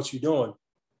don't know what you're doing.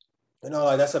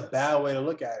 Like, that's a bad way to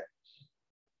look at it.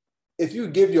 If you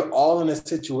give your all in a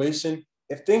situation,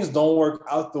 if things don't work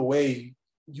out the way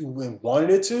you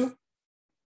wanted it to,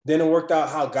 then it worked out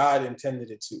how God intended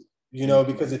it to,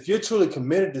 because if you're truly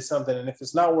committed to something and if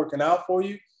it's not working out for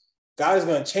you, God is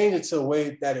going to change it to a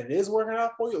way that it is working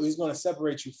out for you, or he's going to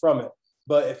separate you from it.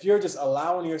 But if you're just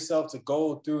allowing yourself to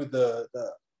go through the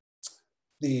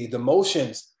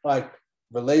motions, like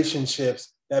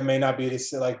relationships that may not be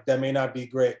that may not be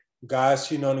great. Guy's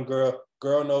cheating on the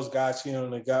girl knows God's cheating on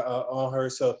the guy on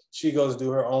her, so she goes to do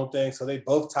her own thing. So they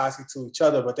both toxic to each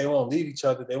other, but they won't leave each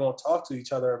other. They won't talk to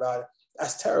each other about it.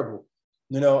 That's terrible,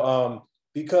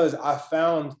 because I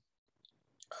found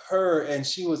her and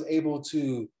she was able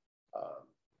to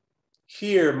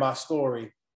hear my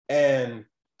story and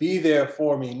be there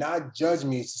for me, not judge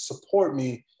me, to support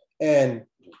me and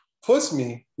push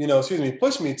me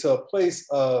to a place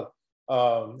of,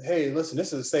 hey, listen,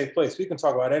 this is a safe place. We can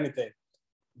talk about anything.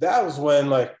 That was when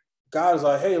like God was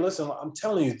like, hey, listen, I'm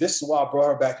telling you, this is why I brought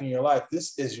her back in your life.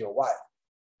 This is your wife,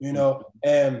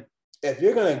 and if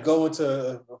you're going to go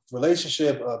into a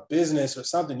relationship, a business or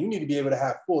something, you need to be able to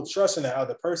have full trust in that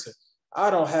other person.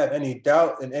 I don't have any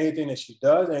doubt in anything that she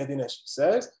does, anything that she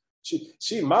says.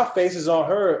 My face is on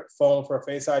her phone for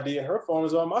Face ID, and her phone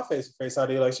is on my face for Face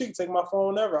ID. Like, she can take my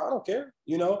phone whenever. I don't care.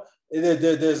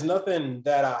 There's nothing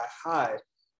that I hide,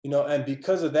 and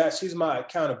because of that, she's my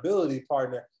accountability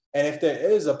partner. And if there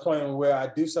is a point where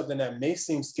I do something that may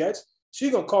seem sketch,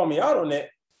 she's going to call me out on it.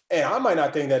 And I might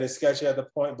not think that it's sketchy at the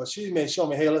point, but she may show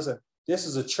me, hey, listen, this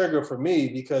is a trigger for me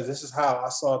because this is how I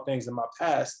saw things in my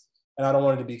past, and I don't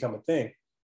want it to become a thing.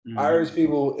 I urge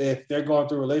people, if they're going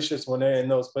through relationships, when they're in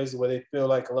those places where they feel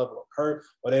like a level of hurt,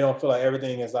 or they don't feel like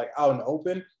everything is like out in the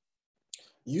open,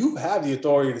 you have the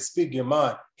authority to speak your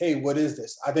mind. Hey, what is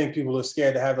this? I think people are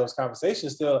scared to have those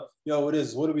conversations still. Yo, what is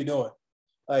this? What are we doing?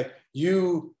 Like,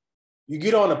 you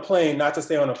get on a plane, not to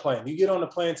stay on a plane. You get on a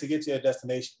plane to get to your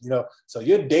destination, So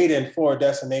you're dating for a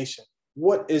destination.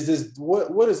 What is this?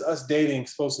 What is us dating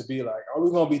supposed to be like? Are we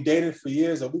going to be dating for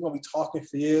years? Are we going to be talking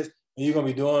for years? And you're going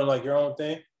to be doing like your own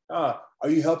thing? Are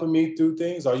you helping me through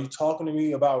things? Are you talking to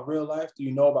me about real life? Do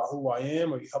you know about who I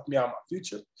am? Are you helping me out in my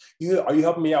future? Are you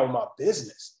helping me out with my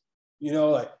business?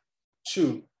 Like,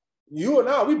 shoot, you and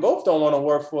I, we both don't want to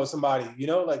work for somebody,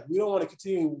 like, we don't want to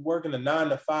continue working a 9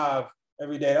 to 5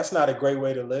 every day. That's not a great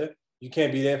way to live. You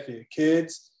can't be there for your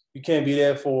kids. you can't be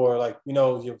there for like, you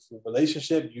know, your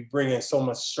relationship. You bring in so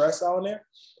much stress out there.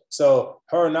 So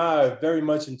her and I are very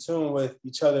much in tune with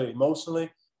each other emotionally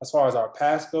as far as our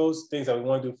past goes, things that we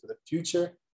want to do for the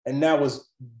future. And that was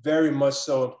very much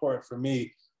so important for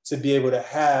me to be able to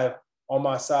have on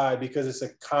my side, because it's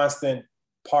a constant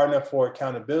partner for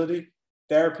accountability,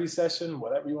 therapy session,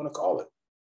 whatever you want to call it.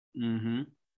 Mm-hmm.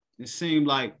 It seemed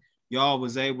like y'all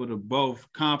was able to both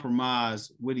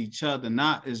compromise with each other,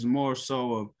 not as more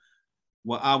so of,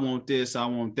 well, I want this, I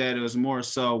want that. It was more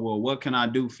so, well, what can I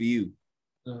do for you?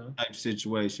 Mm-hmm. Type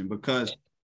situation. Because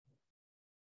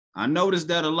I noticed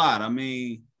that a lot. I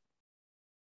mean,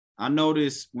 I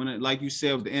noticed when it, like you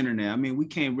said, with the internet, I mean, we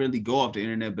can't really go off the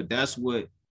internet, but that's what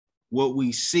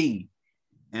we see.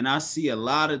 And I see a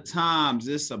lot of times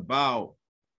it's about,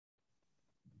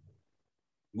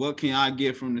 what can I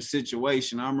get from the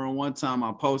situation? I remember one time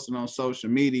I posted on social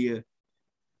media,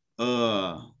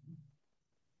 what'd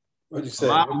you say? A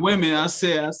lot of women, I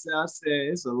said,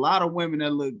 it's a lot of women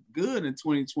that look good in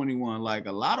 2021. Like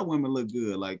a lot of women look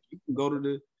good. Like you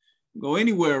can go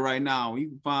anywhere right now. You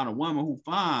can find a woman who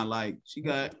fine. Like she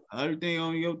got everything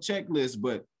on your checklist.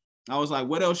 But I was like,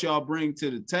 what else y'all bring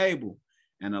to the table?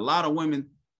 And a lot of women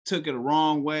took it the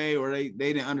wrong way, or they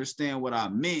didn't understand what I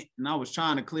meant. And I was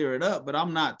trying to clear it up, but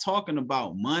I'm not talking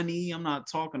about money. I'm not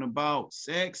talking about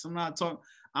sex. I'm not talking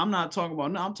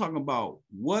about, no, I'm talking about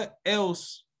what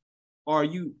else are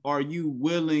you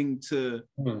willing to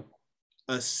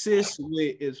assist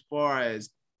with as far as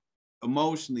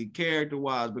emotionally,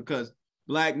 character-wise? Because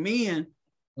Black men,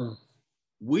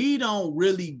 we don't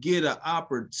really get an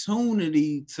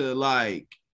opportunity to like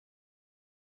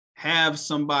have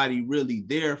somebody really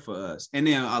there for us. And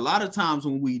then a lot of times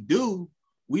when we do,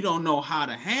 we don't know how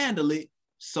to handle it,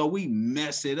 so we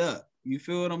mess it up. You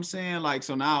feel what I'm saying? Like,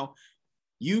 so now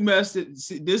you messed it,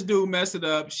 this dude messed it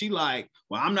up. She like,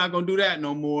 well, I'm not gonna do that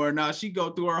no more. Now she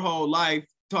go through her whole life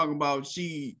talking about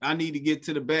I need to get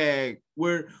to the bag.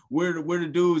 Where the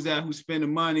dudes at who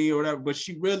spending money or whatever, but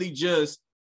she really just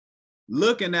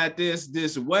looking at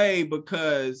this way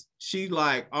because she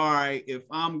like, all right, if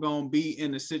I'm gonna be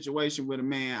in a situation with a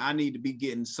man, I need to be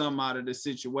getting some out of the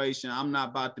situation. I'm not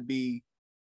about to be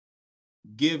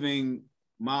giving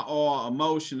my all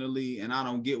emotionally and I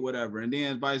don't get whatever. And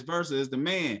then vice versa is the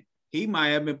man. He might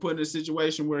have been put in a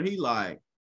situation where he like,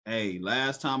 hey,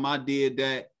 last time I did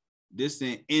that, this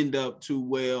didn't end up too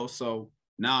well. So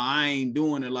now I ain't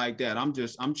doing it like that. I'm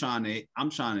trying to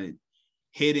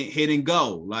hit and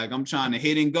go. Like I'm trying to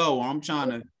hit and go, or I'm trying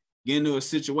to get into a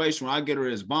situation where I get her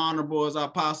as vulnerable as I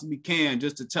possibly can,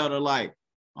 just to tell her like,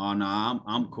 oh no,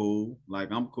 I'm cool.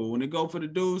 Like I'm cool. And it go for the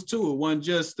dudes too. It wasn't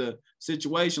just a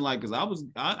situation like, cause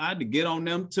I had to get on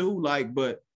them too. Like,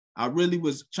 but I really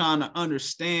was trying to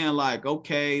understand like,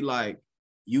 okay, like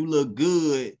you look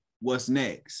good. What's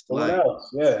next? What like, else?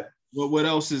 Yeah. What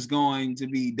else is going to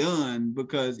be done?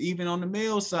 Because even on the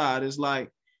male side, it's like,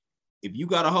 if you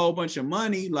got a whole bunch of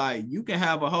money, like you can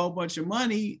have a whole bunch of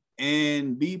money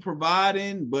and be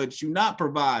providing, but you're not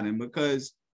providing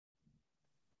because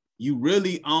you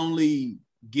really only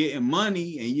getting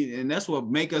money, and that's what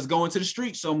make us go into the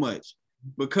street so much,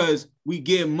 because we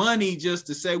get money just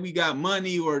to say we got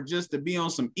money, or just to be on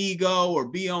some ego or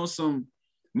be on some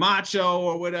macho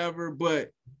or whatever, but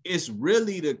it's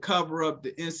really to cover up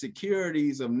the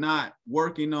insecurities of not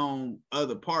working on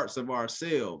other parts of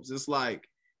ourselves. It's like,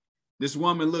 this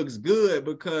woman looks good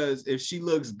because if she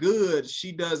looks good,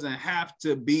 she doesn't have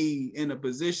to be in a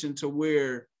position to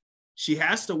where she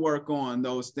has to work on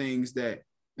those things that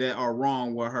are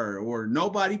wrong with her, or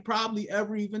nobody probably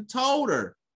ever even told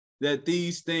her that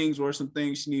these things were some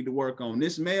things she need to work on.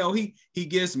 This male, he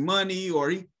gets money,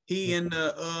 or he in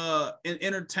the in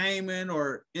entertainment,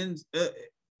 or in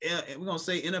we're gonna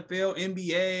say NFL,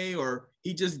 NBA, or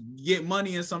he just get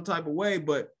money in some type of way,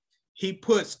 but he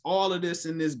puts all of this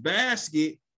in this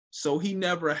basket, so he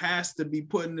never has to be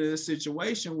put in a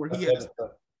situation where he has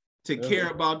to care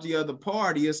about the other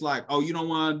party. It's like, oh, you don't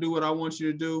want to do what I want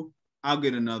you to do, I'll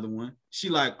get another one. She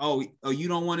like, oh, you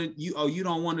don't want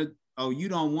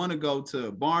to go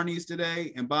to Barney's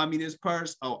today and buy me this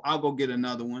purse, oh, I'll go get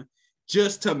another one,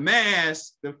 just to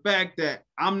mask the fact that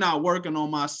I'm not working on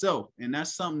myself. And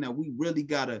that's something that we really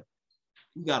gotta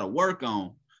work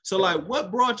on. So like,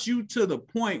 what brought you to the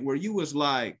point where you was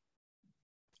like,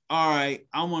 all right,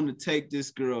 I want to take this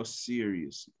girl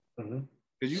serious? Because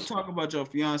you talk about your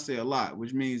fiance a lot,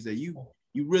 which means that you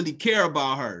really care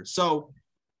about her. So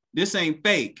this ain't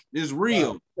fake. It's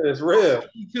real. It's real.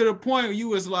 To the point where you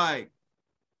was like,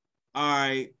 all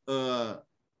right,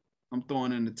 I'm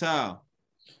throwing in the towel.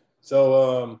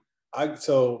 So I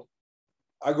grew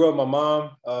up with my mom.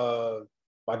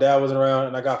 My dad wasn't around,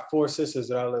 and I got 4 sisters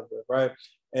that I live with, right?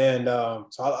 And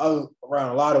so I was around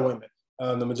a lot of women.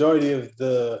 The majority of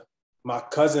my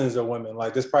cousins are women.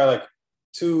 Like there's probably like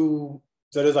 2,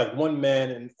 so there's like 1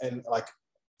 man and like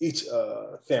each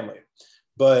family.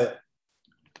 But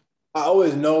I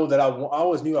always know that I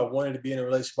always knew I wanted to be in a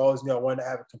relationship. I always knew I wanted to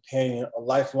have a companion, a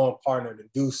lifelong partner to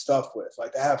do stuff with,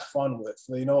 like to have fun with,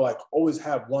 you know, like always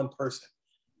have one person.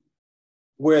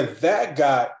 Where that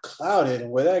got clouded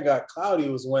and where that got cloudy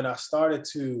was when I started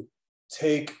to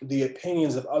take the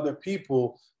opinions of other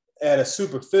people at a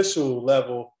superficial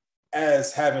level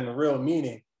as having real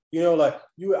meaning. You know, like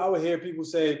I would hear people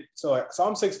say, so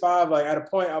I'm 6'5", like at a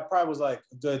point I probably was like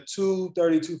the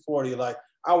 230, 240, like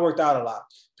I worked out a lot.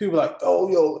 People like, oh,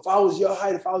 yo, if I was your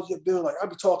height, if I was your build, like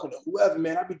I'd be talking to whoever,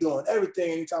 man, I'd be doing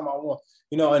everything anytime I want,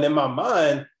 you know. And in my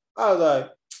mind, I was like,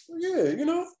 yeah, you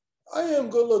know, I am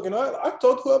good looking. I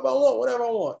talk to whoever I want, whatever I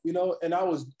want, you know. And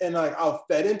I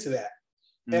fed into that.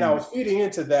 Mm-hmm. And I was feeding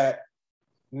into that,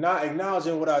 not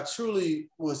acknowledging what I truly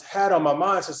had on my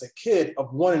mind since a kid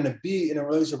of wanting to be in a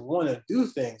relationship, wanting to do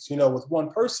things, you know, with one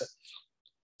person.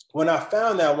 When I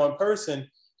found that one person,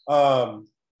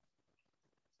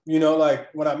 you know,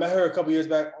 like when I met her a couple years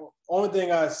back, only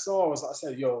thing I saw was I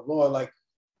said, yo, Lord, like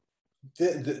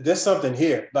there's something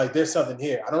here. Like there's something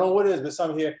here. I don't know what it is, but there's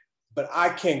something here. But I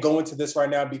can't go into this right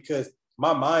now because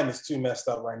my mind is too messed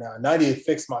up right now. And I need to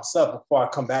fix myself before I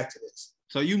come back to this.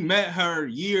 So you met her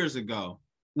years ago.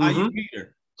 How you meet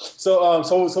her? So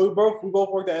we both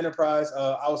worked at Enterprise.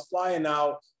 I was flying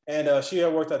out, and she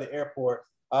had worked at the airport.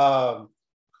 I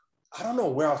don't know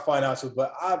where I was flying out to,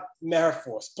 but I met her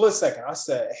for a split second. I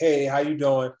said, "Hey, how you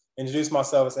doing?" Introduced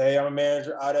myself. I said, "Hey, I'm a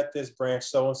manager out at this branch,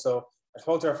 so and so." I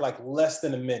spoke to her for like less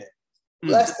than a minute,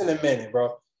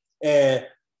 bro. And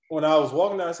when I was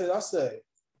walking down, I said,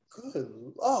 "Good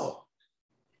Lord."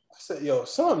 I said, "Yo,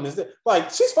 something is there." Like,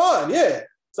 she's fine, yeah.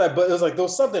 It's like, but it was like there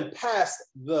was something past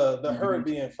the her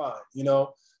being fine, you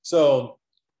know. So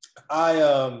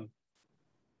I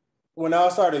when I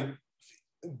started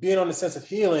being on the sense of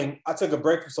healing, I took a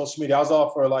break from social media. I was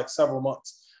off for like several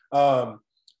months.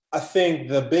 I think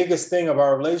the biggest thing of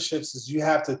our relationships is you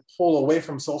have to pull away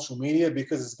from social media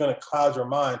because it's going to cloud your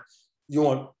mind. You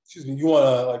want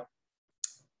to, like,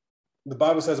 the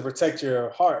Bible says to protect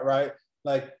your heart, right?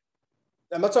 Like,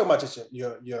 I'm not talking about just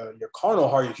your carnal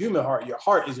heart, your human heart. Your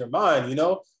heart is your mind, you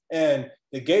know? And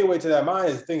the gateway to that mind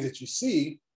is things that you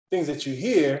see, things that you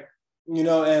hear, you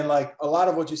know, and like a lot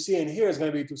of what you see and hear is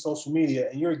going to be through social media.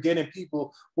 And you're getting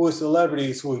people who are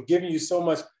celebrities who are giving you so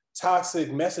much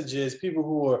toxic messages, people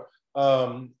who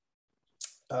are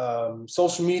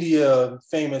social media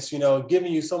famous, you know,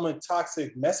 giving you so many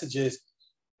toxic messages,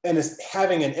 and it's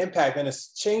having an impact and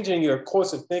it's changing your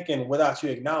course of thinking without you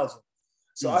acknowledging.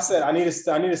 So I said, I need to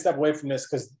step away from this,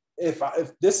 because if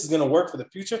this is going to work for the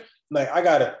future, like I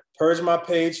got to purge my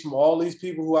page from all these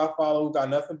people who I follow who got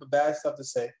nothing but bad stuff to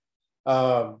say,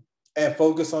 and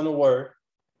focus on the word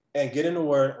and get in the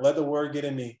word, let the word get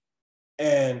in me.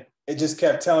 And it just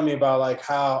kept telling me about like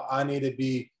how I need to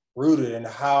be rooted and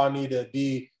how I need to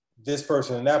be this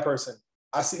person and that person.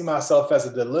 I see myself as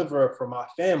a deliverer for my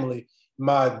family,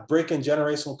 my breaking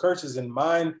generational curses and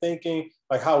mind thinking,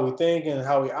 like how we think and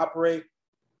how we operate.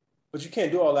 But you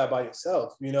can't do all that by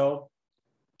yourself, you know?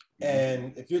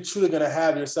 And if you're truly going to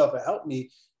have yourself a help me,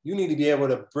 you need to be able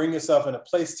to bring yourself in a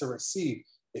place to receive.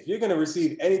 If you're going to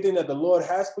receive anything that the Lord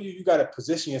has for you, you got to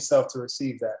position yourself to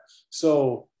receive that.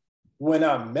 So when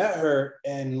I met her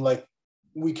and like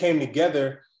we came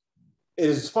together, it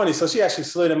was funny. So she actually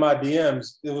slid in my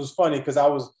DMs. It was funny because I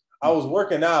was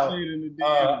working out.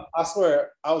 I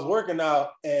swear, I was working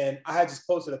out and I had just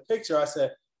posted a picture. I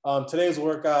said, today's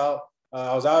workout.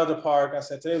 I was out of the park. I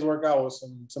said, today's workout was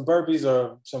some burpees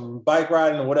or some bike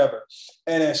riding or whatever.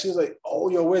 And then she was like, oh,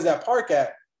 yo, where's that park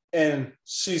at? And when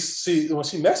she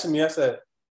messaged me, I said,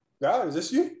 God, is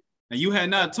this you? And you had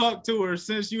not talked to her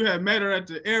since you had met her at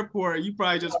the airport. You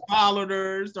probably just followed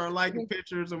her, started liking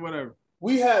pictures or whatever.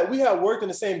 We had worked in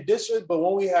the same district, but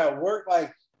when we had worked,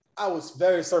 like I was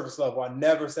very surface level. I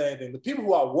never said anything. The people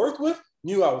who I worked with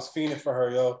knew I was fiending for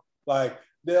her, yo. Like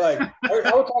they're like, I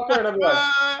would talk to her and I'd be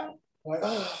like,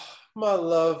 oh, my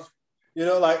love, you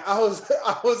know, like I was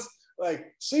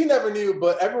like, she never knew,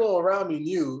 but everyone around me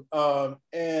knew.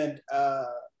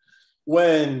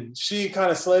 When she kind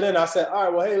of slid in, I said, all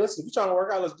right, well, hey, listen, if you're trying to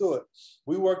work out, let's do it.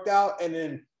 We worked out, and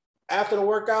then after the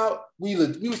workout, we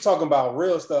was talking about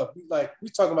real stuff. We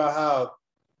talking about how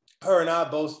her and I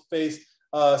both faced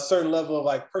a certain level of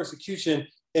like persecution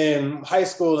in high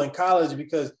school and college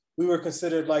because we were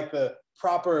considered like the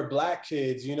proper Black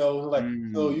kids, you know, like,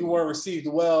 so you weren't received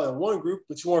well in one group,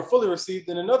 but you weren't fully received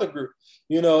in another group,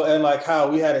 you know, and like how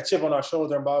we had a chip on our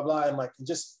shoulder and blah, blah, and like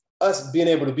just us being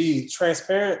able to be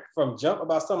transparent from jump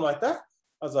about something like that.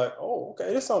 I was like, oh, okay,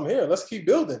 there's something here. Let's keep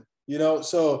building, you know?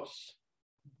 So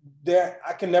there,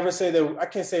 I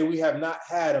can't say we have not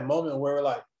had a moment where we're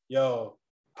like, yo,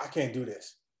 I can't do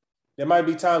this. There might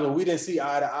be times where we didn't see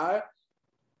eye to eye,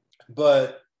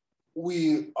 but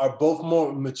we are both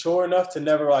more mature enough to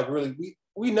never like really,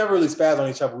 we never really spaz on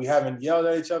each other. We haven't yelled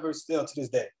at each other still to this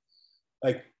day.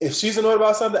 Like if she's annoyed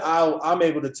about something, I'm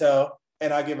able to tell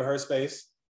and I give her space.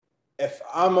 If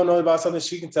I'm annoyed about something,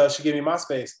 she can tell, she give me my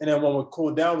space. And then when we're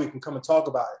cooled down, we can come and talk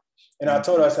about it. And I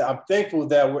told her, I said, I'm thankful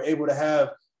that we're able to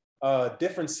have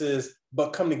differences,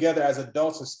 but come together as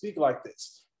adults and speak like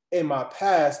this. In my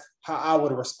past, how I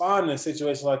would respond in a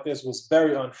situation like this was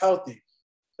very unhealthy.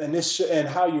 And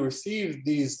how you receive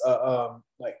these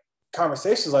like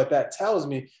conversations like that tells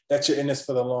me that you're in this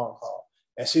for the long haul.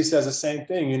 And she says the same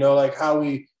thing, you know, like how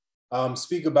we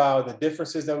speak about the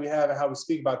differences that we have and how we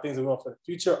speak about things that we want for the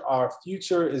future. Our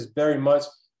future is very much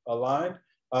aligned.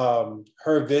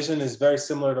 Her vision is very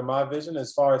similar to my vision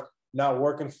as far as not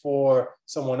working for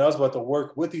someone else, but to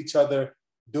work with each other,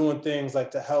 doing things like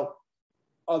to help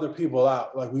other people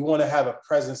out. Like we want to have a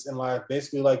presence in life,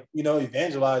 basically like, you know,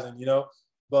 evangelizing, you know.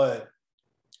 But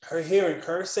hearing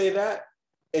her say that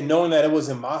and knowing that it was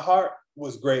in my heart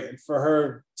was great. And for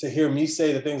her to hear me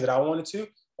say the things that I wanted to, I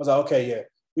was like, okay, yeah,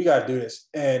 we got to do this.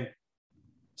 And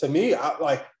to me, I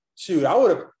like, shoot, I would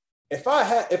have, if I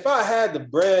had the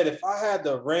bread, if I had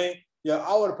the ring, yeah,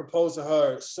 I would have proposed to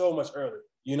her so much earlier,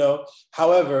 you know?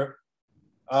 However,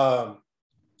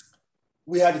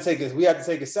 we had to take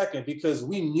a second because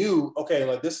we knew, okay,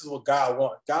 like this is what God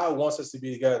wants. God wants us to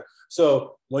be together.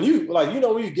 So when you like, you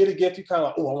know, when you get a gift, you kind of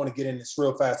like, oh, I want to get in this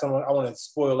real fast. I want to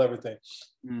spoil everything.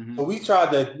 Mm-hmm. But we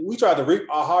tried to reap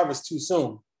our harvest too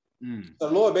soon. Mm. The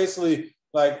Lord basically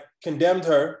like condemned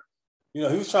her. You know,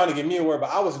 he was trying to give me a word,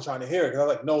 but I wasn't trying to hear it because I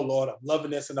was like, no, Lord, I'm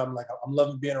loving this, and I'm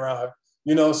loving being around her.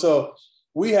 You know, so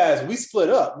we split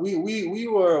up. We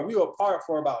were apart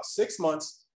for about 6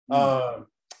 months. Mm.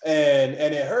 And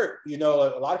it hurt, you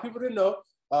know, a lot of people didn't know,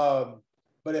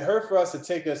 but it hurt for us to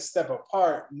take a step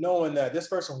apart, knowing that this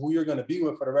person who you're going to be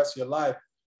with for the rest of your life,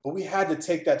 but we had to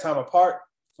take that time apart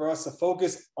for us to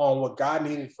focus on what God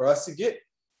needed for us to get.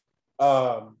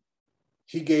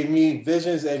 He gave me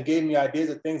visions and gave me ideas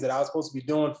of things that I was supposed to be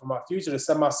doing for my future to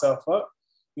set myself up.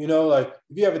 You know, like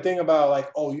if you ever think about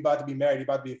like, oh, you're about to be married, you're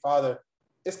about to be a father,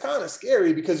 it's kind of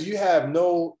scary because you have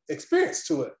no experience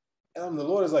to it. And the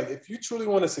Lord is like, if you truly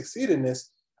want to succeed in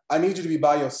this, I need you to be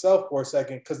by yourself for a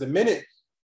second. Because the minute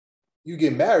you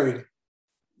get married,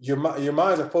 your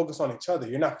minds are focused on each other.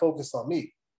 You're not focused on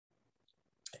me.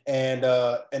 And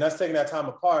us taking that time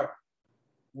apart,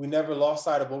 we never lost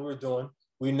sight of what we were doing.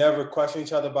 We never questioned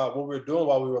each other about what we were doing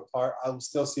while we were apart. I would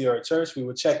still see her at church. We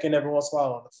would check in every once in a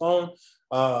while on the phone.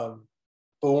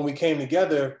 But when we came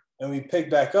together and we picked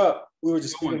back up, we were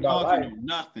just speaking about life.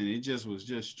 Nothing. It just was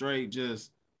just straight,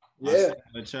 just yeah.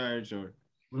 The church or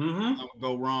something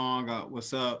go wrong.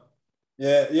 What's up?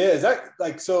 Yeah, exactly.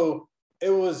 Like so, it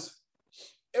was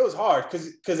hard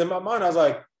because in my mind I was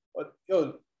like,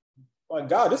 yo, my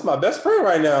God, this is my best friend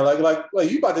right now.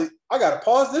 Like you about to? I gotta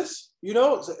pause this. You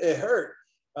know, it hurt,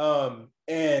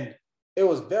 and it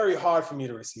was very hard for me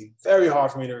to receive. Very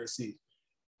hard for me to receive.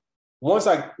 Once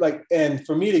and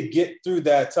for me to get through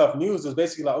that tough news was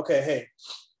basically like, okay, hey,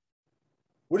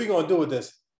 what are you gonna do with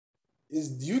this?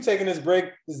 Is you taking this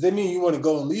break, does that mean you want to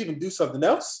go and leave and do something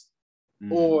else?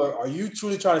 Mm-hmm. Or are you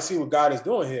truly trying to see what God is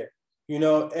doing here? You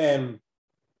know, and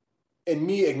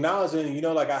me acknowledging, you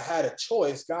know, like I had a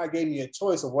choice. God gave me a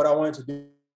choice of what I wanted to do.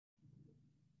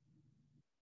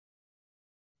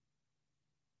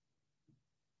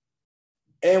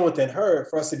 And within her,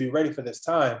 for us to be ready for this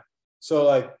time. So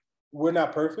like, we're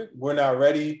not perfect. We're not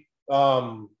ready.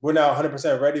 We're not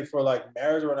 100% ready for like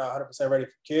marriage. We're not 100% ready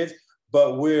for kids,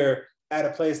 but we're at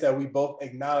a place that we both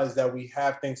acknowledge that we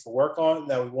have things to work on,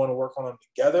 that we want to work on them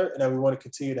together, and that we want to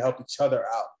continue to help each other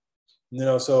out. You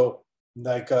know, so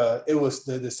like it was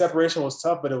the separation was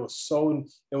tough, but it was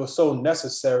so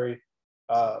necessary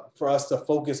for us to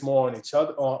focus more on each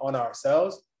other, on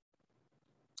ourselves.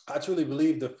 I truly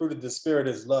believe the fruit of the Spirit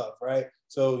is love, right?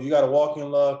 So you got to walk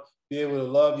in love, be able to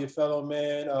love your fellow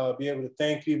man, be able to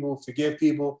thank people, forgive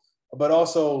people, but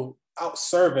also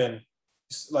out-serving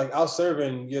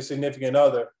your significant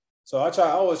other. So I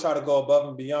always try to go above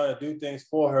and beyond and do things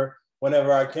for her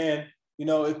whenever I can. You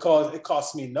know, it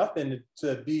costs me nothing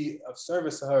to be of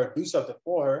service to her, do something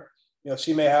for her. You know,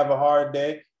 she may have a hard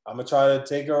day. I'm gonna try to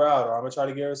take her out, or I'm gonna try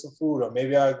to get her some food, or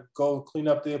maybe I go clean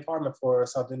up the apartment for her or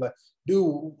something. Like,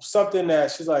 do something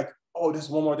that she's like, oh, this is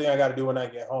one more thing I got to do when I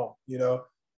get home, you know.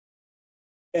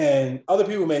 And other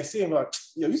people may see him like,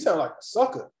 yo, you sound like a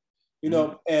sucker, you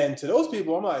know. And to those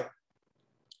people, I'm like,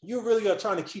 you really are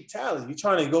trying to keep tally. You're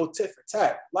trying to go tit for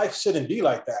tat. Life shouldn't be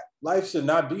like that. Life should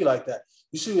not be like that.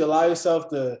 You should allow yourself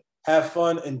to have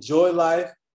fun, enjoy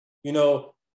life, you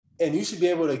know, and you should be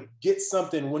able to get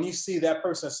something when you see that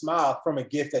person smile from a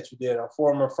gift that you did, or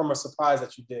from a surprise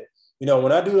that you did. You know,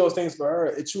 when I do those things for her,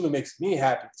 it truly makes me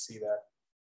happy to see that.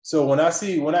 So when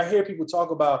I hear people talk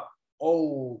about,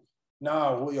 oh,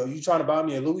 nah, yo, you trying to buy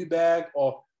me a Louis bag,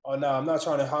 or nah, I'm not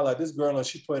trying to holler at this girl and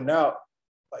she's putting out.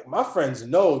 Like, my friends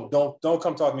know, don't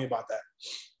come talk to me about that.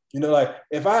 You know, like,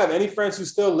 if I have any friends who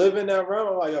still live in that realm,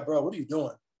 I'm like, yo, bro, what are you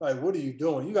doing? Like, what are you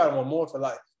doing? You got to want more for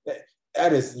life.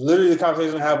 That is literally the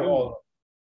conversation I have with all of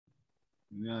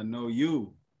them. Yeah, I know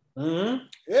you. Mm-hmm.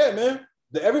 Yeah, man.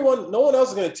 No one else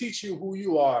is going to teach you who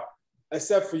you are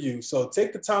except for you. So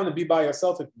take the time to be by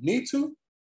yourself if you need to.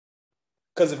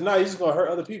 Because if not, you're just going to hurt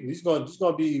other people. You're just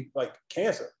going to be like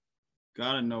cancer.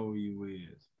 Gotta know who you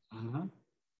is. Mm-hmm.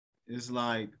 It's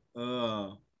like,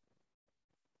 I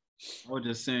was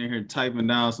just sitting here typing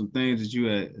down some things that you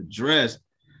had addressed.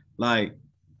 Like,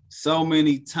 so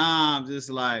many times, it's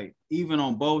like, even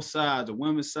on both sides, the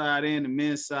women's side and the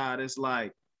men's side, it's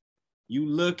like you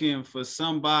looking for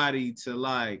somebody to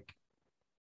like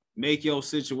make your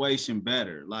situation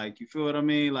better. Like, you feel what I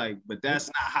mean? Like, but that's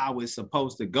not how it's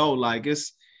supposed to go. Like, it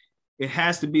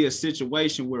has to be a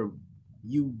situation where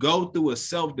you go through a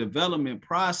self-development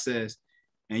process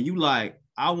and you like,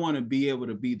 I want to be able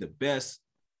to be the best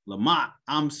Lamont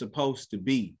I'm supposed to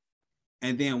be.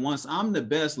 And then once I'm the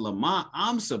best Lamont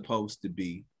I'm supposed to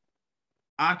be,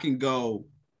 I can go,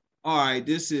 all right,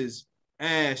 this is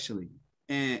Ashley.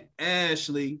 And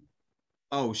Ashley,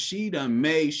 oh, she done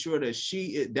made sure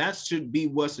that that should be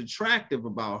what's attractive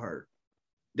about her.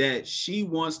 That she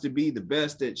wants to be the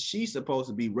best that she's supposed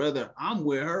to be, whether I'm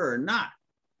with her or not.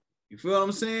 You feel what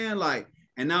I'm saying? Like,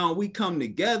 and now when we come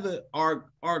together,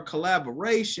 our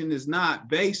collaboration is not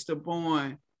based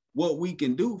upon what we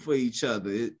can do for each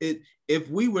other. If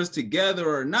we was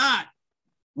together or not,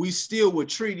 we still would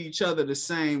treat each other the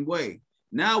same way.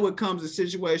 Now it comes a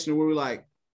situation where we're like,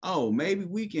 oh, maybe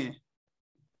we can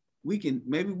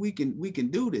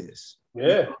do this.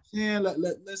 Yeah. You know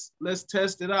let's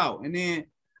test it out. And then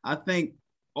I think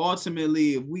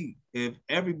ultimately, if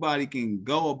everybody can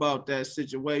go about that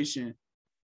situation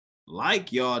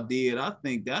like y'all did, I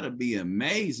think that'll be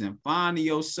amazing. Finding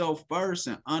yourself first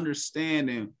and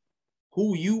understanding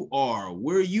who you are,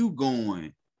 where you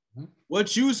going,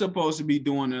 what you supposed to be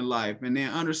doing in life, and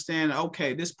then understand,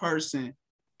 okay, this person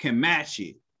can match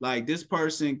it. Like, this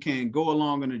person can go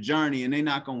along on a journey and they're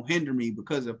not gonna hinder me,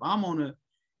 because if I'm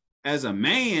as a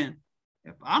man,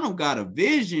 if I don't got a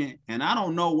vision and I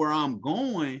don't know where I'm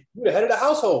going, you're the head of the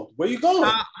household. Where you going?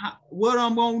 What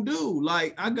I'm gonna do?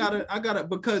 Like, I gotta,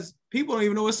 because people don't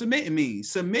even know what submitting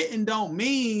means. Submitting don't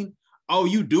mean, oh,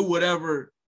 you do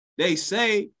whatever they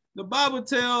say. The Bible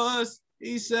tell us,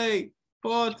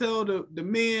 Paul tell the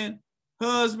men,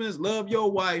 husbands, love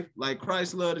your wife like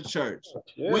Christ loved the church.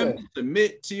 Yeah. Women,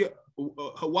 submit to your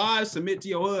wives, submit to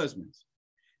your husbands.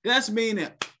 That's meaning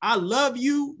I love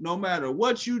you no matter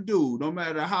what you do, no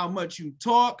matter how much you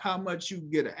talk, how much you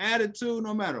get an attitude,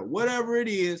 no matter whatever it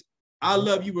is, I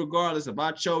love you regardless if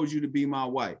I chose you to be my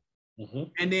wife. Mm-hmm.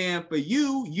 And then for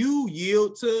you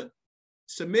yield to,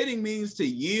 submitting means to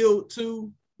yield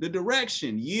to the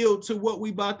direction, yield to what we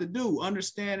about to do,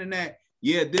 understanding that,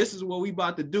 yeah, this is what we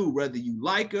about to do, whether you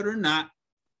like it or not.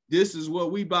 This is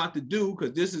what we about to do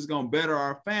because this is going to better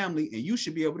our family, and you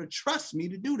should be able to trust me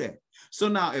to do that. So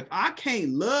now if I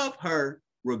can't love her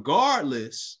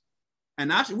regardless,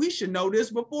 and we should know this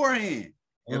beforehand.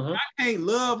 If I can't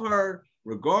love her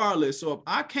regardless, so if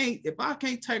I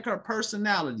can't take her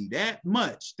personality that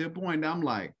much to the point that I'm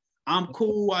like, I'm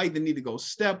cool, I either need to go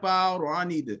step out or I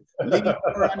need to leave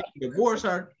her, I need to divorce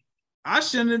her, I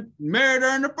shouldn't have married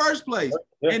her in the first place.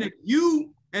 And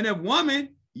if woman,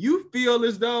 you feel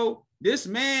as though this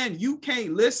man, you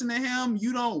can't listen to him,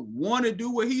 you don't want to do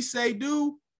what he say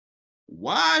do,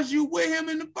 why is you with him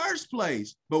in the first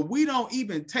place? But we don't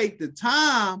even take the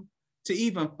time to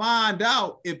even find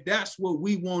out if that's what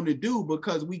we want to do,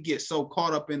 because we get so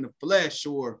caught up in the flesh,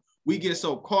 or we get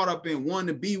so caught up in wanting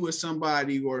to be with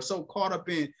somebody, or so caught up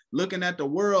in looking at the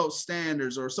world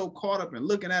standards, or so caught up in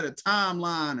looking at a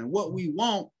timeline and what we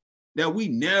want, that we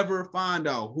never find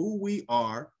out who we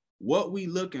are, what we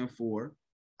looking for.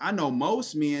 I know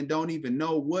most men don't even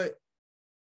know what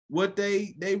what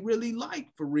they really like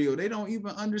for real. They don't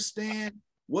even understand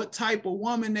what type of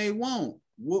woman they want.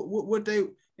 What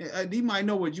they might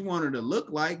know what you want her to look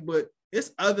like, but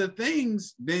it's other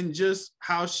things than just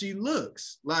how she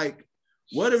looks. Like,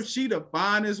 what if she the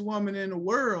finest woman in the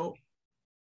world,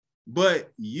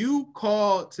 but you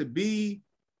called to be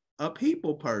a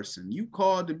people person, you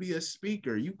called to be a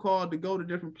speaker, you called to go to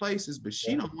different places, but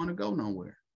she don't want to go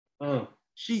nowhere.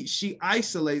 She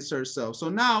isolates herself. So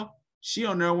now she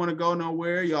don't never want to go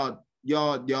nowhere.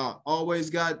 Y'all always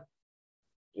got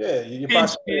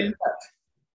you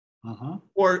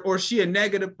or she a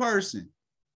negative person.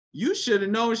 You should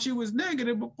have known she was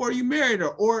negative before you married her.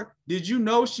 Or did you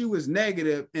know she was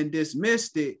negative and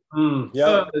dismissed it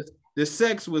because the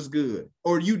sex was good?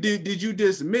 Or did you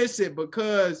dismiss it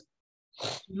because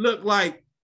she looked like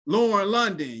Lauren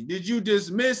London? Did you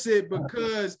dismiss it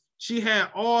because she had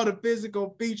all the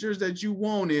physical features that you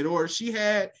wanted, or she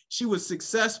was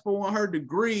successful in her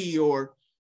degree, or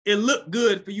it looked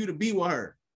good for you to be with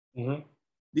her?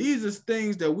 These are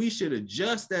things that we should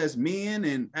adjust as men,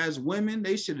 and as women,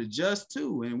 they should adjust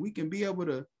too, and we can be able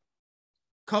to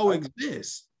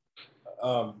coexist.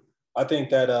 I think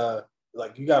that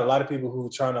like you got a lot of people who are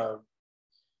trying to.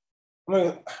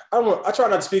 I try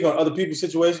not to speak on other people's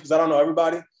situations because I don't know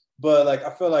everybody, but like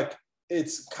I feel like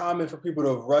it's common for people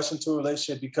to rush into a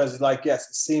relationship because, like, yes,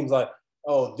 it seems like,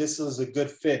 oh, this is a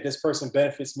good fit. This person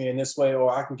benefits me in this way,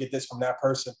 or I can get this from that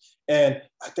person. And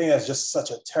I think that's just such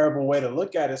a terrible way to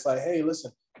look at it. It's like, hey,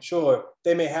 listen, sure,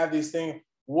 they may have these things.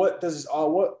 What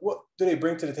do they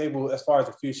bring to the table as far as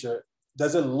the future?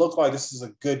 Does it look like this is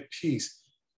a good piece?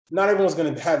 Not everyone's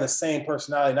going to have the same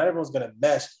personality. Not everyone's going to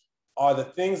mesh. Are the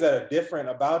things that are different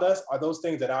about us, are those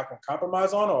things that I can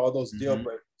compromise on, or are those deal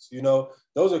breakers? You know,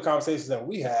 those are conversations that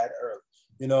we had early,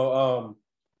 you know,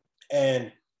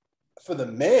 and for the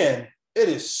man, it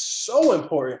is so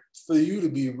important for you to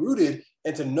be rooted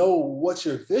and to know what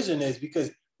your vision is,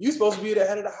 because you're supposed to be the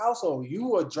head of the household.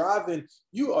 You are driving,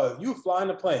 you flying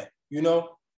the plane, you know,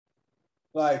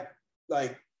 like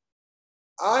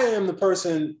I am the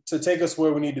person to take us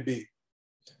where we need to be.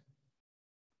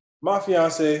 My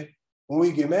fiance, when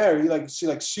we get married,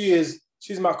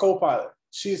 she's my co-pilot.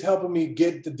 She's helping me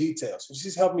get the details.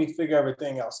 She's helping me figure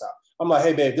everything else out. I'm like,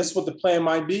 hey, babe, this is what the plan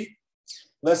might be.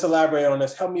 Let's elaborate on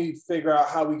this. Help me figure out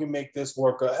how we can make this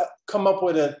work. Or come up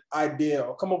with an idea,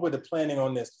 or come up with a planning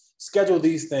on this. Schedule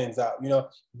these things out. You know,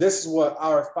 this is what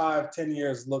our 5-10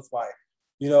 years looks like.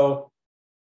 You know,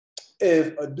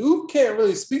 if a dude can't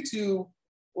really speak to you,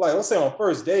 like, let's say on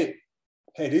first date,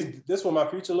 hey, this is what my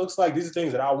future looks like. These are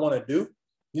things that I want to do.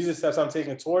 These are steps I'm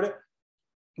taking toward it.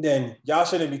 Then y'all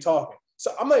shouldn't be talking.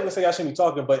 So I'm not even saying I shouldn't be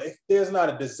talking, but if there's not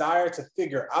a desire to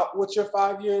figure out what your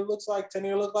 5-year looks like,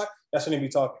 10-year look like, that shouldn't be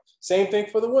talking. Same thing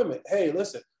for the women. Hey,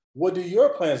 listen, what do your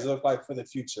plans look like for the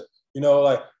future? You know,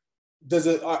 like,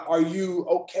 are you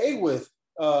okay with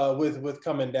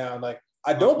coming down? Like,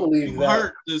 I don't believe that.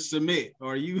 Hurt to submit,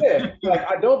 or you? Yeah, like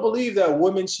I don't believe that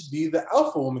women should be the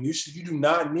alpha woman. You do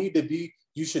not need to be.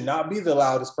 You should not be the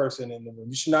loudest person in the room.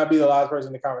 You should not be the loudest person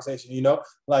in the conversation. You know,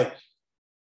 like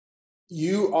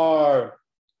you are.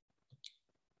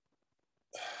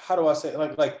 How do I say it?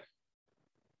 Like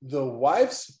the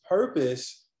wife's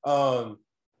purpose? You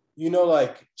know,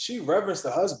 like she reverenced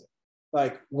the husband.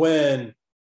 Like when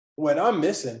I'm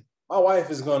missing, my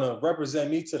wife is gonna represent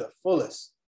me to the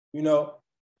fullest. You know,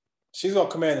 she's going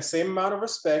to command the same amount of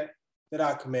respect that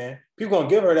I command. People going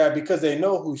to give her that because they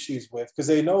know who she's with, because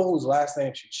they know whose last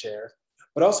name she shares.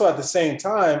 But also at the same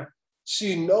time,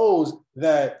 she knows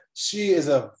that she plays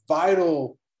a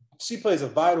vital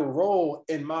role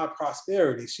in my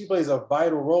prosperity. She plays a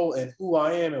vital role in who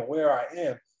I am and where I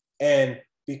am. And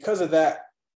because of that,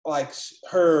 like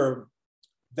her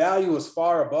value is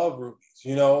far above rubies,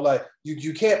 you know, like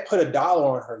you can't put $1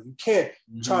 on her. You can't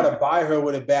try to buy her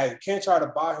with a bag. You can't try to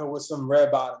buy her with some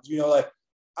red bottoms. You know, like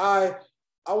I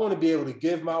want to be able to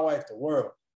give my wife the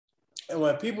world. And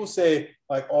when people say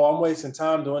like, oh, I'm wasting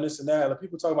time doing this and that, like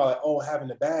people talk about like, oh, having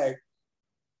the bag,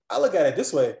 I look at it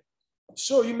this way.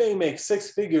 Sure, you may make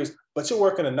 6 figures, but you're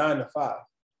working a 9 to 5.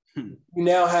 You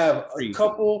now have a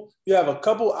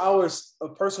couple hours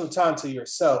of personal time to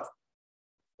yourself.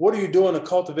 What are you doing to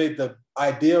cultivate the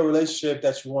ideal relationship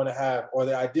that you want to have, or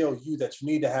the ideal you that you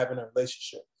need to have in a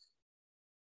relationship?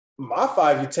 My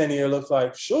 5 to 10 year looks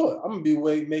like, sure, I'm going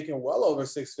to be making well over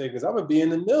 6 figures. I'm going to be in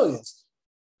the millions,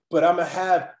 but I'm going to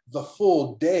have the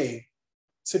full day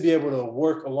to be able to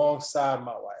work alongside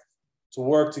my wife, to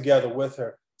work together with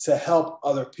her, to help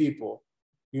other people,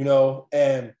 you know,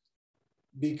 and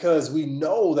because we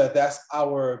know that that's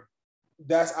our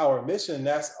mission.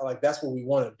 That's what we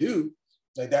want to do.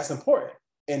 Like, that's important.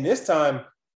 And this time,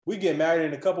 we get married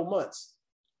in a couple months.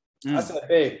 I said,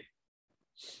 babe,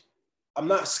 I'm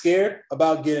not scared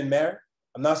about getting married.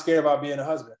 I'm not scared about being a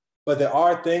husband. But there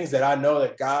are things that I know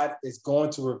that God is going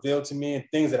to reveal to me, and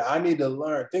things that I need to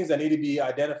learn, things that need to be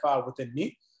identified within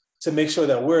me to make sure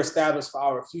that we're established for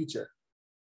our future.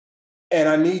 And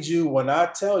I need you, when I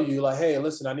tell you, like, hey,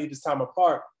 listen, I need this time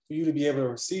apart, for you to be able to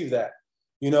receive that.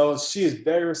 You know, she is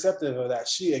very receptive of that.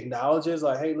 She acknowledges,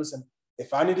 like, hey, listen,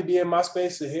 if I need to be in my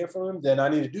space to hear from him, then I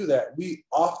need to do that. We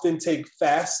often take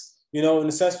fasts, you know, in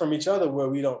a sense, from each other, where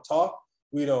we don't talk,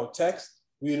 we don't text,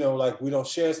 we don't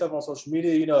share stuff on social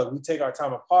media. You know, like, we take our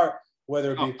time apart,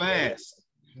 whether it be fast.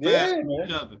 Yeah, fast man.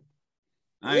 each other.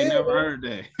 I ain't never heard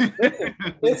that.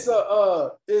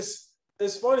 Listen,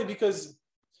 it's funny because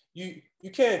you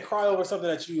can't cry over something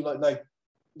that you like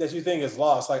that you think is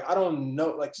lost. Like, I don't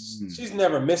know, like she's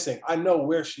never missing. I know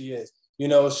where she is. You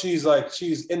know, she's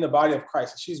in the body of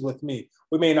Christ. She's with me.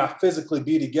 We may not physically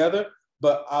be together,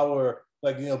 but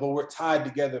but we're tied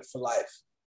together for life.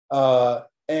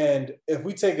 And if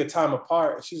we take a time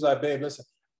apart, she's like, babe, listen,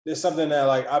 there's something that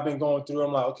like I've been going through.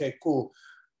 I'm like, okay, cool.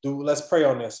 Let's pray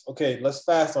on this. Okay, let's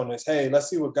fast on this. Hey, let's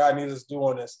see what God needs us to do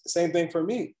on this. Same thing for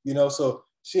me, you know. So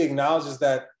she acknowledges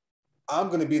that I'm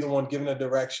going to be the one giving the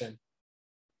direction.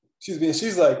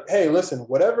 She's like, hey, listen,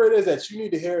 whatever it is that you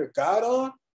need to hear God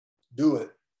on, do it.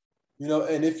 You know,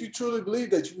 and if you truly believe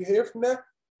that you hear from that,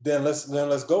 then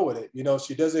let's go with it. You know,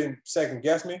 she doesn't second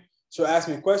guess me. She'll ask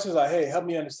me questions like, hey, help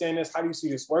me understand this. How do you see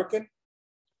this working?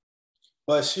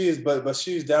 But she's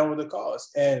down with the cause.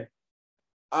 And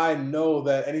I know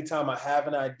that anytime I have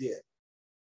an idea,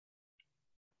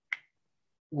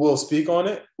 we'll speak on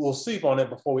it, we'll sleep on it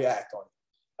before we act on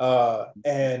it.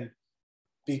 And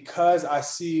because I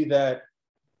see that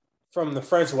from the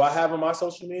friends who I have on my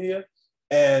social media,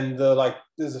 and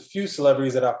there's a few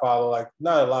celebrities that I follow, like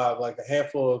not a lot, like a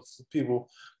handful of people,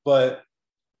 but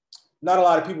not a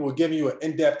lot of people will give you an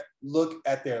in-depth look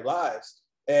at their lives.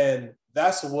 And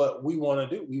that's what we want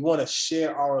to do. We want to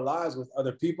share our lives with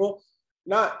other people.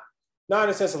 Not in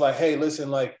a sense of like, hey, listen,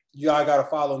 like, you all got to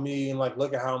follow me and like,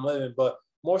 look at how I'm living, but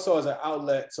more so as an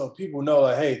outlet so people know,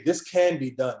 like, hey, this can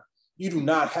be done. You do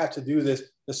not have to do this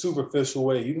the superficial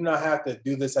way. You do not have to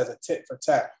do this as a tit for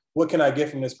tat. What can I get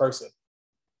from this person?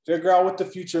 Figure out what the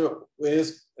future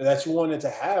is that you wanted to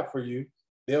have for you,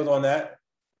 build on that,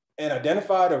 and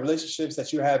identify the relationships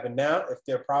that you're having now if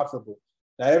they're profitable.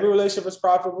 Not every relationship is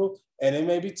profitable, and it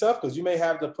may be tough because you may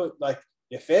have to put like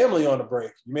your family on a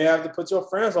break. You may have to put your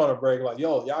friends on a break. Like,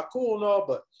 yo, y'all cool and all,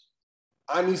 but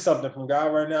I need something from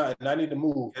God right now, and I need to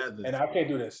move, and I can't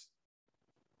do this.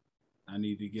 I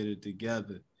need to get it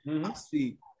together. Mm-hmm.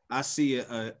 I see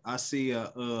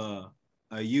a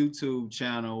YouTube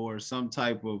channel or some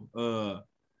type of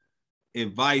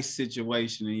advice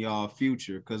situation in y'all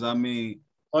future. Cause I mean,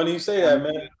 funny you say that,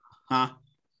 man. Huh?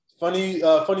 Funny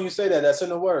you say that. That's in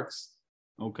the works.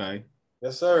 Okay.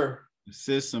 Yes, sir.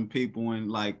 Assist some people in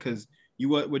like, cause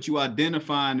what you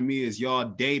identifying to me is y'all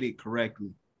dated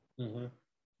correctly. Mm-hmm.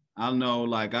 I know,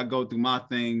 like, I go through my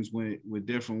things with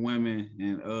different women,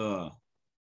 and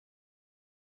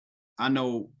I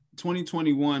know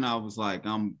 2021, I was like,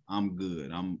 I'm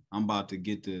good. I'm about to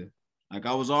get to, like,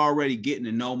 I was already getting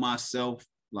to know myself,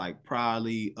 like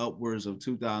probably upwards of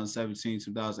 2017,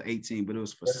 2018, but it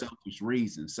was for selfish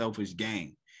reasons, selfish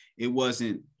gain. It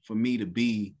wasn't for me to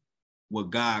be what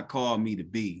God called me to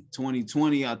be.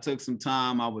 2020, I took some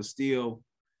time. I was still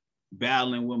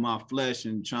battling with my flesh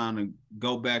and trying to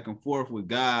go back and forth with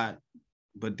God.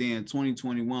 But then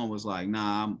 2021 was like,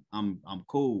 nah, I'm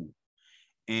cool.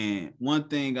 And one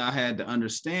thing I had to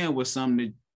understand was something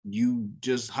that you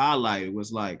just highlighted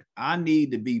was like, I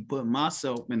need to be putting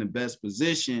myself in the best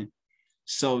position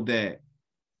so that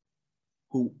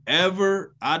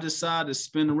whoever I decide to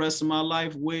spend the rest of my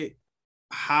life with,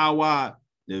 how I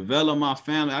develop my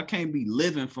family, I can't be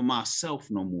living for myself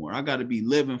no more. I got to be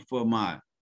living for my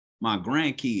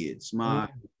grandkids,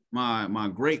 my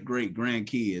great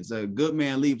grandkids. A good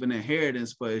man leave an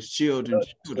inheritance for his children.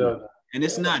 And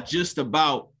it's not just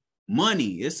about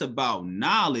money. It's about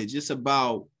knowledge. It's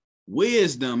about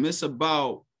wisdom. It's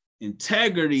about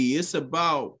integrity. It's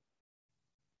about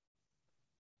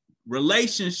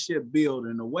relationship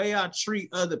building, the way I treat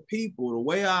other people, the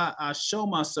way I show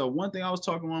myself. One thing, I was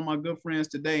talking to one of my good friends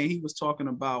today, and he was talking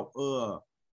about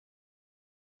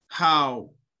how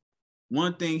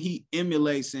one thing he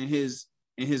emulates in his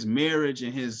marriage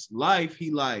and his life,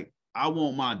 he like, I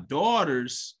want my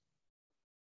daughters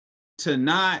to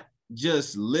not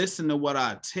just listen to what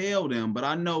I tell them, but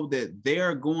I know that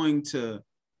they're going to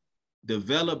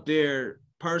develop their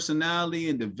personality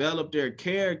and develop their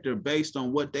character based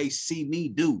on what they see me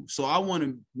do. So I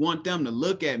want them to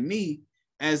look at me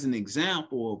as an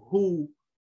example of who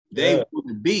they want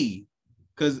to be.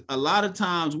 Because a lot of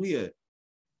times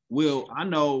I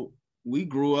know we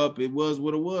grew up, it was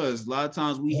what it was. A lot of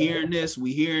times we hearing this,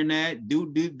 we hearing that,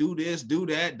 do this, do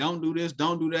that, don't do this,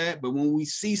 don't do that. But when we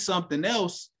see something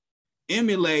else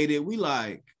emulated, we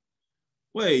like,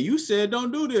 wait, you said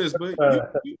don't do this, but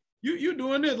you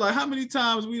doing this. Like, how many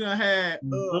times we done had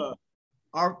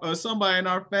our somebody in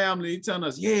our family telling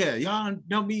us, yeah, y'all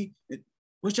don't be,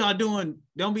 what y'all doing?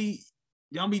 Don't be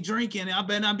drinking. I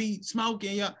better not be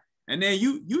smoking, y'all. And then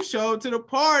you show to the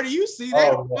party, you see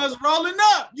they was rolling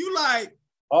up. You like,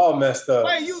 all messed up.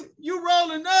 Wait, you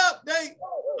rolling up?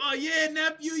 Oh yeah,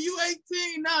 nephew, you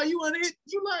 18 now. You want to hit?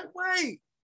 You like, wait.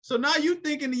 So now you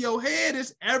thinking in your head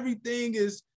is everything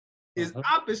is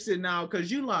opposite now,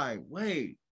 because you like,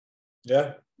 wait.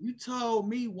 Yeah. You told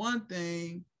me one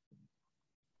thing,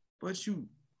 but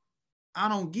I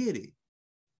don't get it.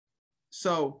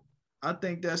 So I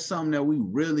think that's something that we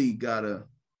really gotta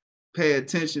pay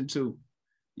attention to.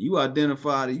 You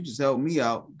identified it, you just helped me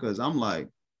out, because I'm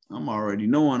already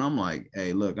knowing. I'm like,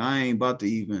 hey, look, I ain't about to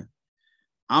even,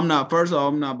 first of all,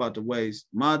 I'm not about to waste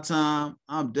my time.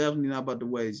 I'm definitely not about to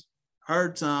waste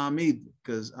her time either.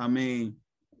 Because I mean,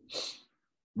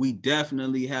 we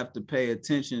definitely have to pay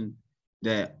attention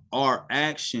that our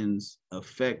actions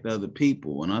affect other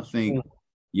people. And I think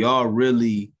y'all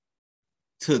really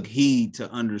took heed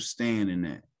to understanding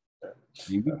that.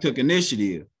 We took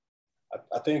initiative.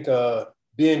 I think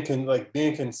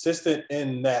being consistent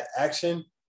in that action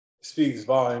speaks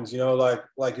volumes. You know,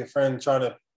 like your friend trying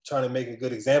to make a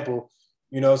good example.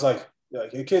 You know, it's like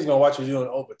your kid's gonna watch you doing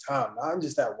it over time, not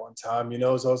just that one time. You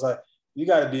know, so it's like you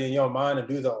got to be in your mind and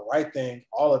do the right thing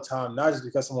all the time, not just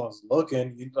because someone's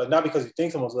looking. Not because you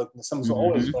think someone's looking. Someone's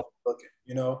always going to be looking.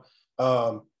 You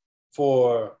know,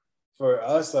 for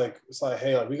us, like it's like,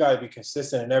 hey, like we got to be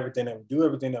consistent in everything that we do,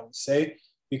 everything that we say,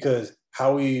 because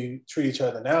how we treat each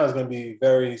other now is going to be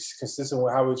very consistent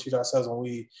with how we treat ourselves when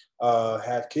we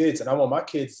have kids. And I want my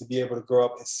kids to be able to grow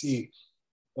up and see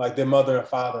like their mother and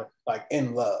father like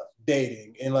in love,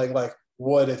 dating, and like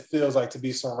what it feels like to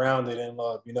be surrounded in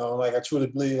love. You know, like I truly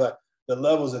believe like the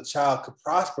levels a child could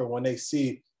prosper when they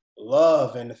see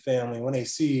love in the family, when they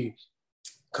see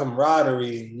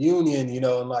camaraderie, union, you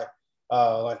know, and like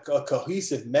a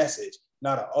cohesive message.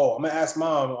 Not I'm gonna ask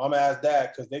mom, I'm gonna ask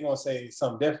dad, because they're gonna say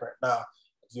something different. Now,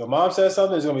 if your mom says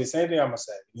something, it's gonna be the same thing I'm gonna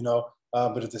say, you know.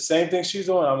 But if the same thing she's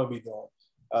doing, I'm gonna be doing.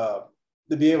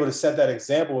 To be able to set that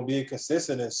example and be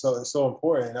consistent is so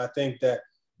important. And I think that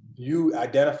you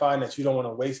identifying that you don't want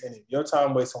to waste any of your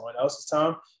time, waste someone else's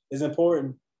time is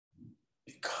important,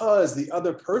 because the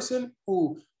other person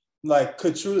who like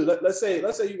could truly, let's say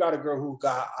you got a girl who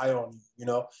got eye on you, you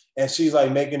know, and she's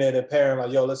like making it apparent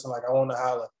like, yo, listen, like I want to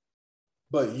holler.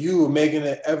 But you making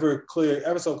it ever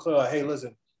so clear, like, hey,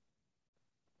 listen,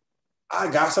 I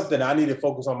got something I need to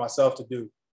focus on myself to do.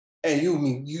 And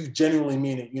you genuinely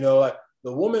mean it, you know, like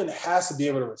the woman has to be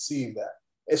able to receive that.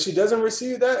 If she doesn't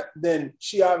receive that, then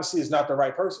she obviously is not the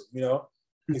right person, you know?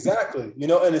 Exactly. You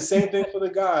know, and the same thing for the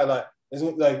guy. Like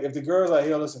if the girl's like,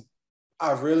 yo, listen,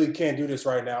 I really can't do this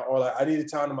right now, or like I need a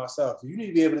time to myself. You need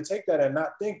to be able to take that and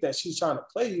not think that she's trying to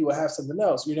play you or have something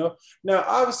else, you know? Now,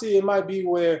 obviously it might be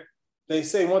where they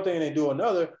say one thing and they do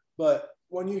another, but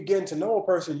when you get to know a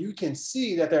person, you can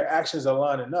see that their actions are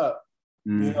lining up,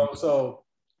 you know? So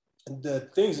the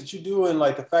things that you do, and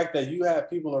like the fact that you have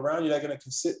people around you that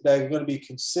are going to be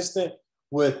consistent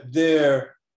with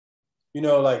their, you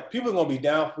know, like people are going to be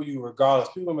down for you regardless.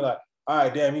 People are going to be like, all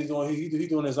right, damn, he's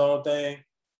doing his own thing.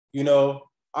 You know,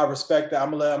 I respect that.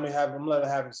 I'm gonna let him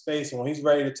have his space. And when he's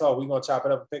ready to talk, we're going to chop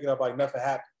it up and pick it up like nothing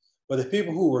happened. But the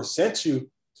people who resent you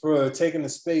for taking the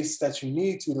space that you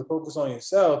need to focus on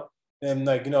yourself, then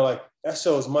like, you know, like that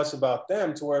shows much about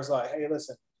them, to where it's like, hey,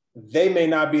 listen, they may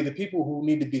not be the people who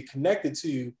need to be connected to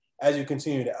you as you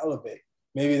continue to elevate.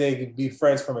 Maybe they could be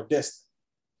friends from a distance.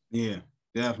 Yeah,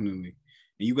 definitely.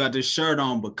 And you got this shirt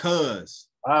on because.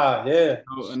 Yeah.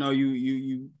 I know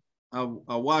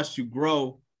I watched you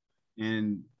grow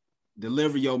and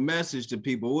deliver your message to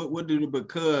people. What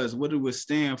do it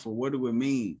stand for? What do it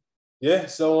mean? Yeah.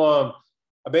 So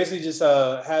I basically just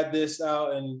had this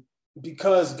out, and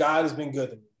because God has been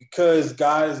good to me, because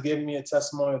God has given me a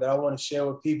testimony that I want to share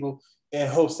with people in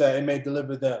hopes that it may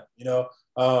deliver them. You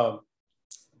know,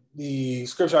 the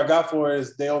scripture I got for it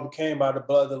is they overcame by the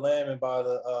blood of the Lamb and by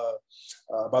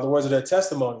the words of their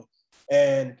testimony.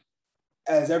 And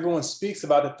as everyone speaks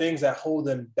about the things that hold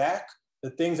them back,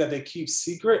 the things that they keep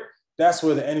secret, that's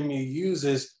where the enemy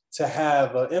uses to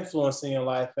have an influence in your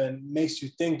life and makes you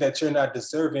think that you're not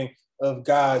deserving of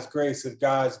God's grace, of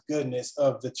God's goodness,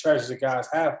 of the treasures that God's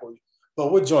have for you.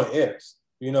 But we're joint heirs,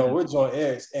 we're joint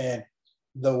heirs. And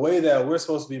the way that we're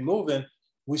supposed to be moving,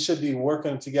 we should be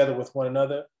working together with one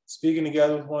another, speaking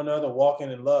together with one another,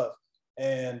 walking in love.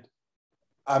 And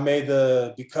I made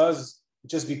because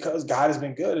God has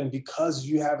been good, and because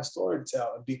you have a story to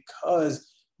tell, and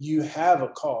because you have a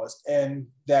cause, and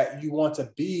that you want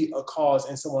to be a cause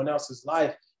in someone else's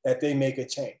life, that they make a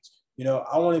change.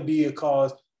 I want to be a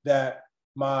cause that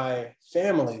my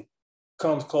family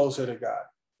comes closer to God.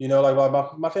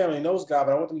 Like my family knows God,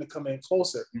 but I want them to come in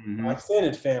closer. Mm-hmm. My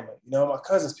extended family, my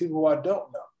cousins, people who I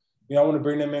don't know. I want to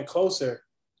bring them in closer.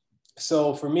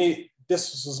 So for me,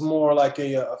 this was more like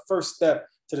a first step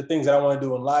to the things that I want to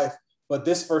do in life. But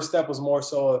this first step was more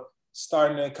so of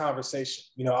starting a conversation.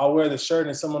 I'll wear the shirt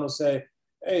and someone will say,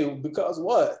 "Hey, because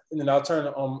what?" And then I'll turn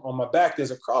on my back, there's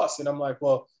a cross. And I'm like,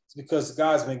 well, it's because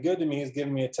God's been good to me. He's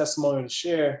given me a testimony to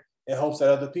share in hopes that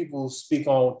other people speak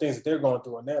on things that they're going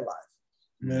through in their life.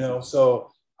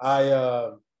 So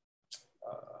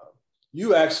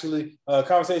you actually,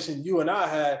 conversation you and I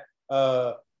had,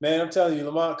 man, I'm telling you,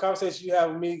 Lamont, conversation you had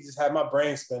with me just had my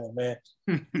brain spinning, man.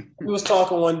 We was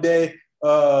talking one day,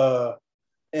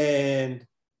 and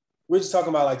we're just talking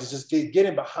about like just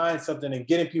getting behind something and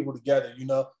getting people together,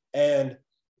 and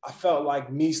I felt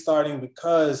like me starting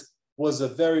Because was a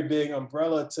very big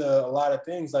umbrella to a lot of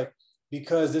things, like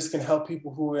because this can help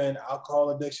people who are in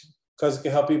alcohol addiction, because it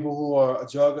can help people who are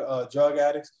drug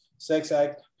addicts, sex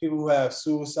addicts, people who have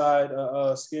suicide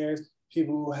scares,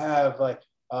 people who have like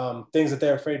things that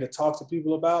they're afraid to talk to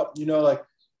people about. Like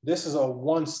this is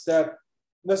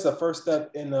the first step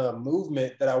in a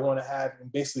movement that I want to have,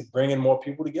 and basically bringing more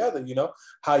people together.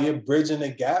 How you're bridging the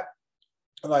gap,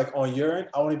 like on your end,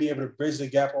 I want to be able to bridge the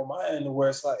gap on my end, where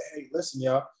it's like, hey, listen,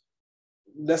 y'all,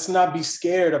 let's not be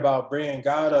scared about bringing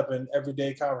God up in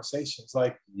everyday conversations.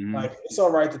 Like it's all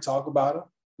right to talk about him.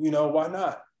 Why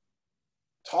not?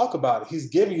 Talk about it. He's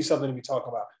giving you something to be talking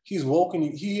about. He's woken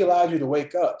you. He allowed you to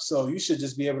wake up. So you should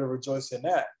just be able to rejoice in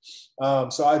that.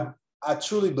 So I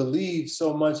truly believe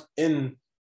so much in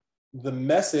the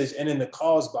message and in the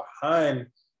cause behind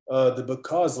the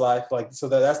Because Life. Like, so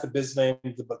that's the business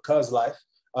name, the Because Life.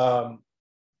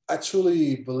 I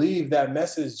truly believe that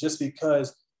message, just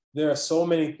because there are so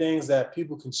many things that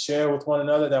people can share with one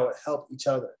another that would help each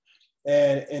other.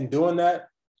 And in doing that,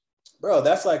 bro,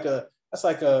 that's like a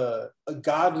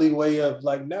godly way of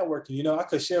like networking. I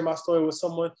could share my story with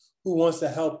someone who wants to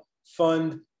help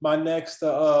fund my next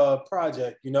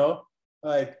project,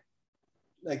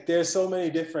 like there's so many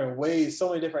different ways, so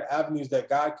many different avenues that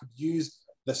God could use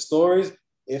the stories.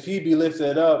 If he be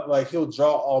lifted up, like he'll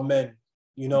draw all men,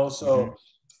 So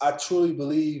I truly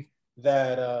believe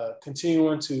that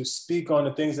continuing to speak on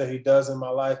the things that he does in my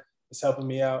life is helping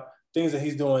me out, things that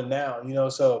he's doing now,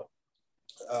 So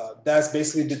that's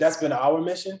been our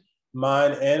mission,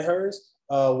 mine and hers,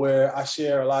 where I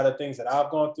share a lot of things that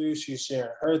I've gone through. She's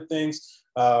sharing her things.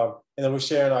 And then we're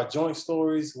sharing our joint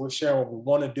stories. We're sharing what we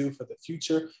want to do for the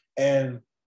future. And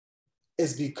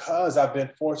it's because I've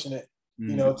been fortunate,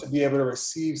 to be able to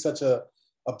receive such a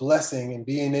blessing, and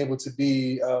being able to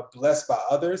be blessed by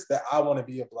others, that I want to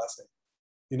be a blessing.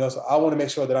 So I want to make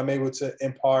sure that I'm able to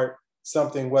impart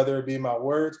something, whether it be my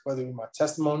words, whether it be my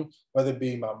testimony, whether it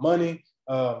be my money,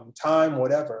 time,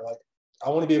 whatever. Like I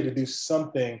want to be able to do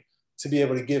something to be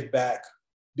able to give back,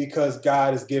 because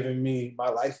God has given me my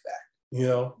life back,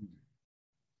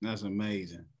 That's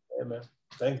amazing. Yeah, man.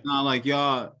 Thank you. Now, like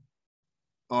y'all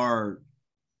are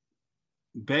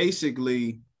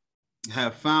basically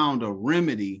have found a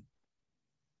remedy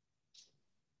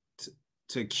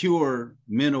to cure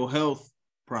mental health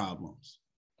problems.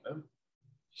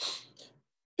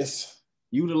 It's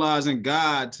utilizing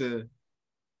God to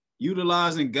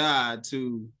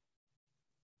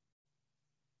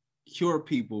cure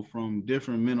people from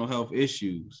different mental health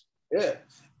issues. Yeah,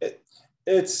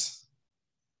 it's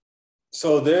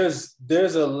so there's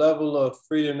a level of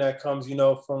freedom that comes,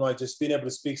 from like just being able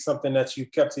to speak something that you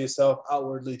kept to yourself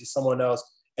outwardly to someone else,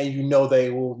 and they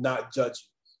will not judge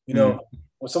you.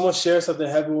 When someone shares something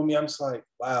heavy with me, I'm just like,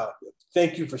 wow,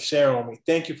 thank you for sharing with me.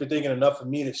 Thank you for thinking enough of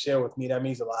me to share with me. That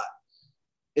means a lot.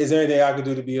 Is there anything I could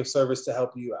do to be of service to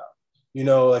help you out?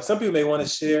 Like some people may want to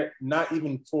share, not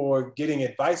even for getting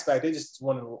advice back. They just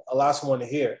want to allow someone to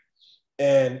hear.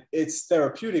 And it's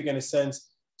therapeutic in a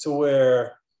sense, to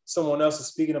where someone else is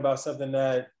speaking about something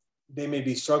that they may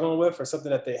be struggling with, or something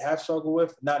that they have struggled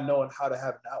with, not knowing how to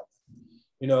have it out.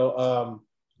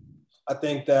 I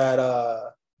think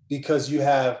that because you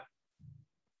have,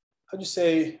 how'd you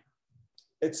say,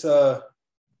 it's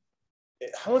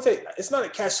I wouldn't say it's not a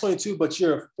catch-22, but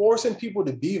you're forcing people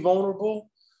to be vulnerable,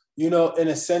 you know, in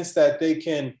a sense that they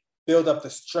can build up the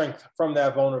strength from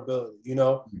that vulnerability. You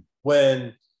know,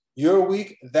 when you're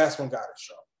weak, that's when God is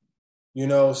strong. You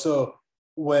know, so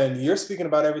when you're speaking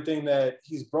about everything that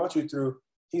he's brought you through,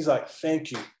 he's like,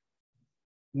 thank you.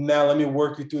 Now let me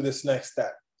work you through this next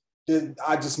step.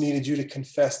 I just needed you to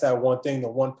confess that one thing to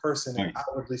one person and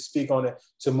outwardly speak on it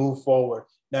to move forward.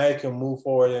 Now you can move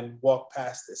forward and walk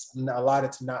past this. Allow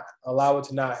it to not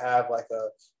have like a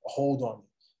hold on me.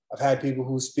 I've had people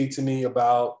who speak to me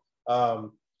about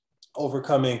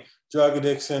overcoming drug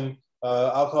addiction,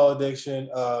 alcohol addiction,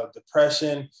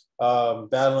 depression,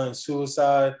 battling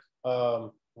suicide,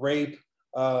 rape,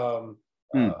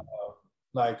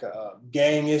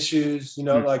 gang issues. You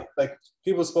know, like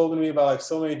people spoke to me about like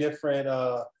so many different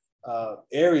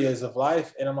areas of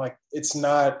life, and I'm like, it's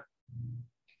not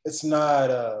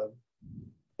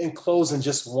enclosed in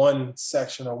just one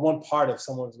section or one part of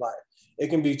someone's life. It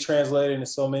can be translated into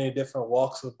so many different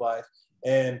walks of life,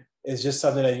 and it's just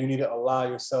something that you need to allow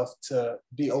yourself to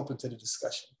be open to the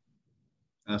discussion.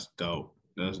 That's dope.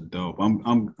 That's dope.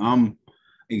 I'm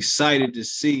excited to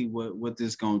see what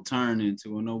this gonna turn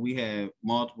into. I know we had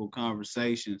multiple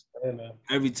conversations. Amen.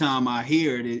 Every time I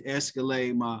hear it, it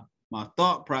escalates my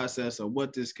thought process of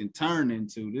what this can turn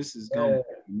into. This is gonna be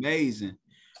amazing.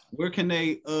 Where can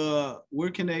they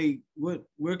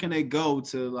go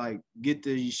to like get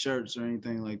these shirts or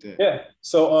anything like that? Yeah.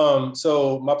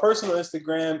 So my personal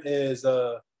Instagram is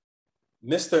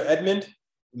Mr. Edmond,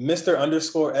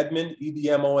 Mr._Edmond,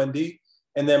 EDMOND.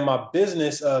 And then my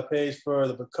business page for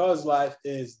the Because Life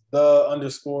is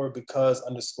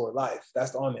the_because_life.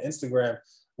 That's on the Instagram.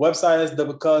 Website is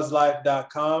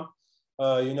thebecauseLife.com.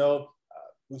 We're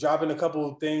dropping a couple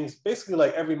of things basically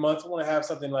like every month. I want to have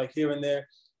something like here and there.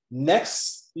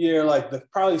 Next year, like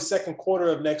probably second quarter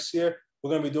of next year,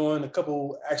 we're going to be doing a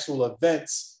couple actual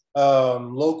events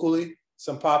locally,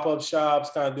 some pop-up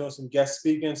shops, kind of doing some guest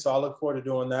speaking. So I look forward to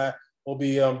doing that. We'll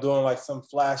be doing like some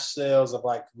flash sales of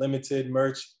like limited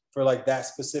merch for like that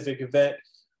specific event.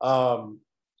 I'm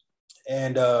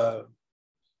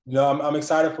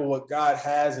excited for what God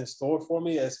has in store for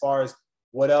me as far as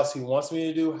what else he wants me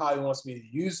to do, how he wants me to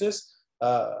use this.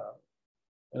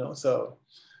 So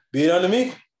be it unto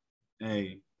me.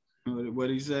 Hey, what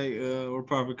did he say? Or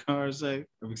Prophet Carr say?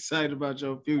 I'm excited about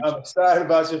your future. I'm excited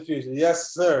about your future.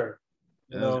 Yes, sir.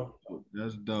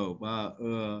 That's dope.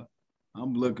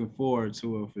 I'm looking forward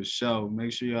to it for sure.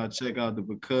 Make sure y'all check out the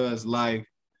Because Life.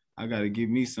 I gotta give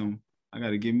me a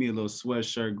little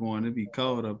sweatshirt going. It'd be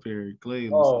cold up here in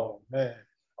Cleveland. Oh man.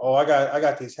 Oh, I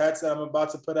got these hats that I'm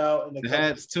about to put out. The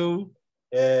hats too?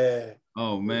 Yeah.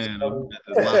 Oh man, I'm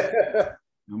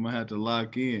gonna have to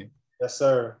lock in. Yes,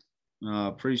 sir.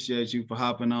 Appreciate you for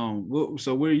hopping on.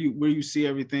 So where you see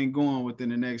everything going within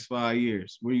the next 5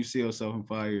 years? Where you see yourself in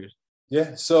 5 years?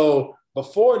 Yeah. So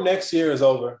before next year is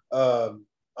over, I'm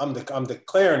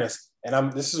declaring this,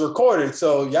 and this is recorded,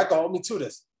 so y'all can hold me to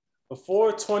this.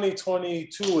 Before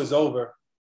 2022 is over,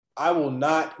 I will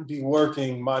not be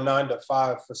working my 9 to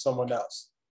 5 for someone else.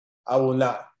 I will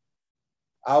not.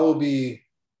 I will be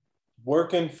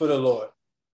working for the Lord.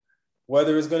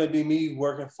 Whether it's going to be me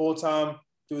working full-time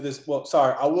through this,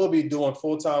 I will be doing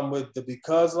full-time with the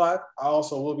Because Life. I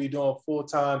also will be doing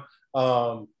full-time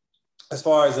as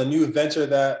far as a new venture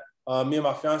that me and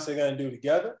my fiance are going to do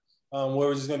together, where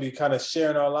we're just going to be kind of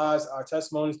sharing our lives, our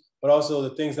testimonies, but also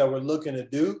the things that we're looking to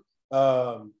do.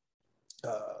 I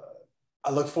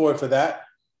look forward for that.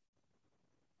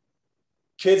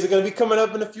 Kids are going to be coming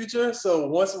up in the future. So I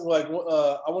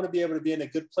want to be able to be in a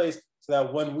good place so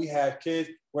that when we have kids,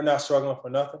 we're not struggling for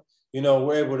nothing.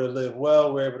 We're able to live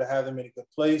well. We're able to have them in a good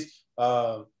place.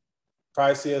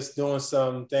 Probably see us doing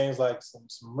some things like some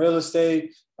real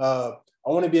estate. I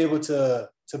want to be able to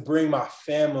bring my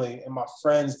family and my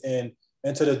friends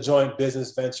into the joint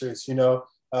business ventures. A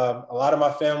lot of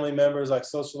my family members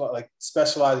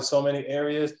specialize in so many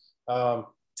areas.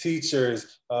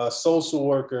 Teachers, social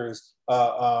workers,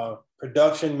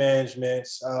 production management,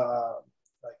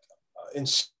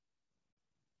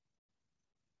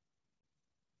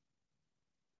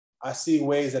 I see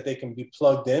ways that they can be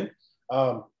plugged in.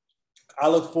 I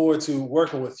look forward to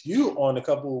working with you on a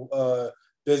couple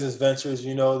business ventures.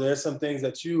 There's some things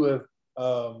that you have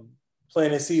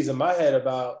planted seeds in my head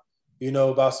about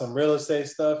some real estate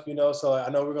stuff, so I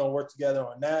know we're going to work together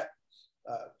on that.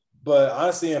 But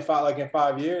honestly, in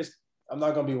 5 years, I'm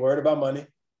not going to be worried about money.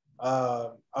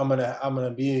 I'm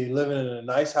gonna be living in a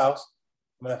nice house.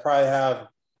 I'm gonna probably have a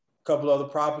couple other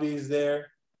properties there.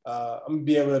 I'm gonna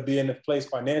be able to be in a place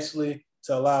financially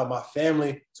to allow my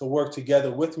family to work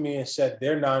together with me and shed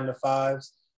their 9 to 5s.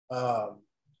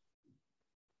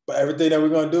 But everything that we're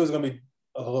going to do is going to be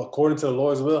according to the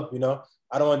Lord's will. You know,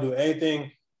 I don't want to do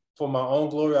anything for my own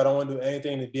glory. I don't want to do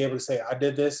anything to be able to say, I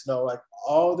did this. No, like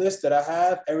all this that I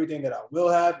have, everything that I will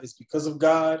have is because of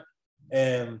God.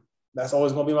 And that's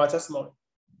always going to be my testimony.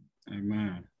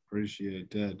 Amen.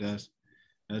 Appreciate that.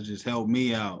 That just helped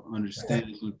me out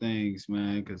understanding some things,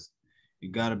 man, because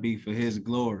it got to be for his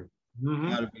glory.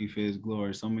 Got to be for his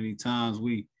glory. So many times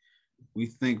we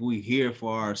think we here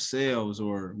for ourselves,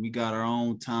 or we got our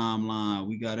own timeline.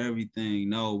 We got everything.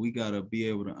 No, we got to be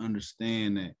able to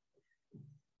understand that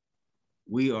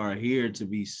we are here to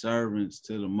be servants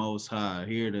to the Most High,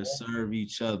 here to serve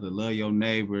each other. Love your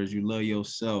neighbor as you love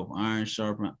yourself. Iron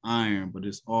sharpen iron, but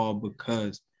it's all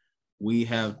because we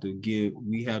have to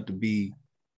be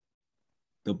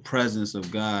the presence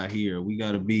of God here.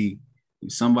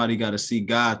 Somebody got to see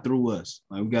God through us.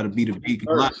 Like, we got to be the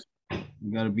beacon light.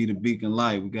 We got to be the beacon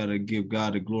light. We got to give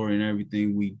God the glory in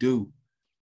everything we do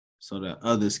so that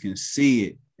others can see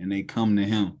it and they come to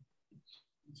him.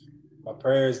 My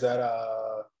prayer is that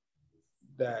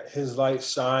his light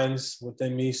shines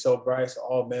within me so bright so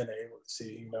all men are able to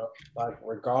see, you know, like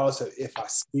regardless of if I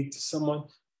speak to someone,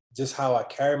 just how I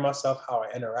carry myself, how I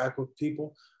interact with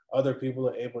people, other people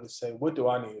are able to say, what do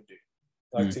I need to do?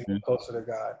 Like to get closer to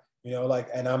God, you know, like,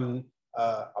 and I'm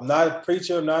not a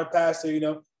preacher, I'm not a pastor, you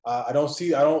know, I don't see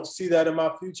that in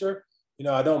my future. You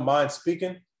know, I don't mind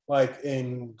speaking like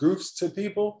in groups to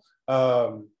people.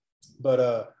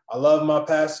 But I love my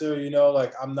pastor, you know,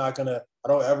 like I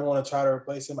don't ever want to try to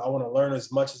replace him. I want to learn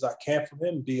as much as I can from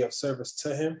him, be of service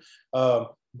to him.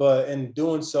 But in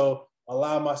doing so,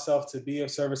 allow myself to be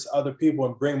of service to other people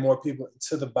and bring more people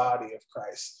into the body of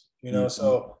Christ, you know?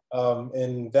 So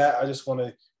in that, I just want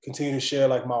to continue to share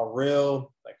like my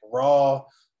real, like raw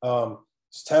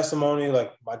testimony,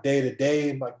 like my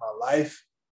day-to-day, like my life,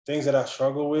 things that I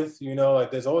struggle with, you know, like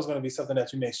there's always going to be something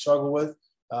that you may struggle with.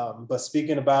 But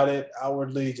speaking about it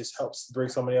outwardly just helps bring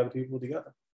so many other people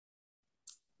together.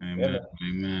 Amen. Yeah.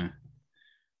 Amen.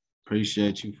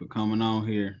 Appreciate you for coming on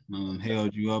here. I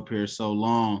held you up here so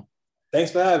long.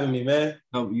 Thanks for having me, man.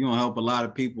 You're going to help a lot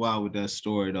of people out with that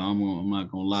story, though. I'm not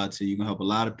going to lie to you. You're going to help a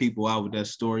lot of people out with that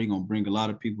story. You're going to bring a lot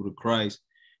of people to Christ.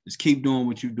 Just keep doing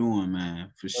what you're doing, man,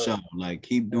 for sure. Like,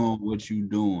 keep doing what you're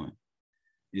doing.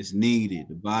 It's needed.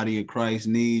 The body of Christ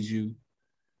needs you.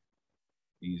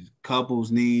 These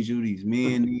couples need you. These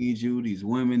men need you. These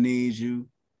women need you.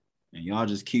 And y'all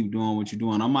just keep doing what you're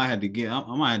doing. I might have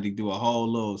to do a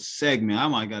whole little segment. I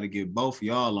might got to get both of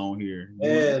y'all on here.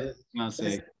 Yeah, I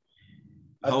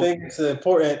think it's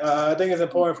important. I think it's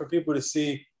important for people to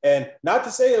see, and not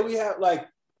to say that we have the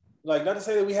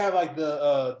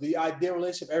ideal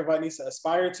relationship everybody needs to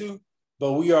aspire to,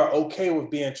 but we are okay with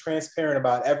being transparent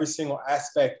about every single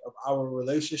aspect of our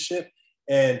relationship.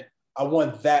 And I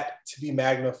want that to be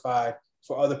magnified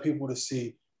for other people to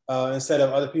see, instead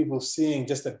of other people seeing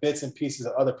just the bits and pieces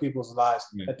of other people's lives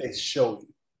that they show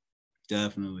you.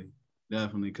 Definitely,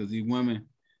 because these women,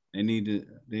 they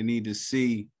need to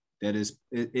see that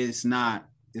it's not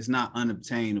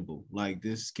unobtainable. Like,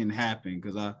 this can happen,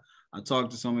 because I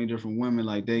talked to so many different women,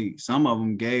 like some of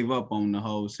them gave up on the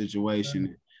whole situation.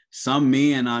 Mm-hmm. Some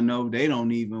men I know, they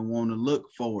don't even want to look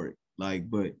for it. Like,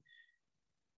 but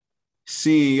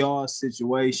seeing y'all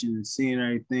situation and seeing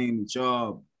everything that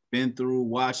y'all been through,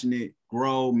 watching it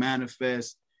grow,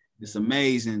 manifest, it's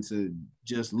amazing to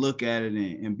just look at it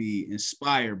and be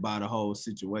inspired by the whole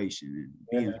situation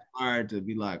and be inspired to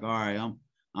be like, all right,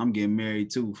 I'm getting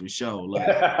married too, for sure.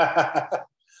 Like,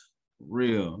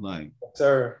 real, like.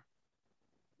 Sir.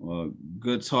 Well,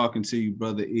 good talking to you,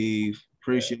 Brother Eve.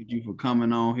 Appreciate you for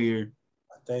coming on here.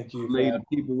 Thank you. Leave the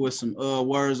people with some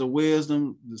words of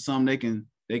wisdom, something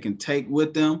they can take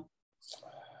with them.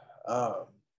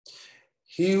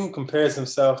 He who compares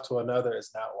himself to another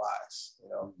is not wise. You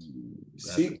know,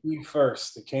 seek ye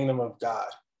first the kingdom of God.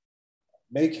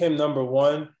 Make him number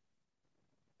one,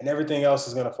 and everything else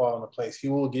is going to fall into place. He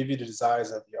will give you the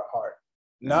desires of your heart.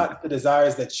 Not the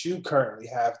desires that you currently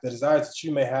have. The desires that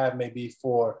you may have may be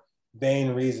for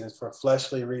vain reasons, for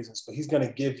fleshly reasons, but he's going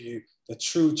to give you the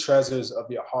true treasures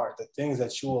of your heart, the things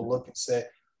that you will look and say,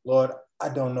 Lord, I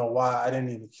don't know why I didn't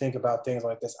even think about things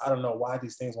like this. I don't know why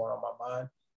these things weren't on my mind.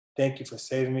 Thank you for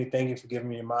saving me. Thank you for giving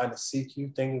me a mind to seek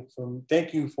you.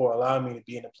 Thank you for allowing me to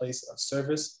be in a place of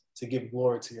service to give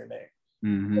glory to your name.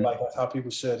 Mm-hmm. Like, that's how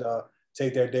people should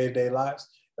take their day-to-day lives.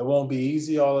 It won't be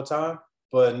easy all the time,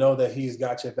 but know that he's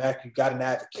got your back. You got an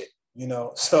advocate, you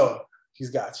know, so he's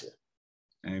got you.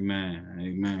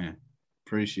 Amen.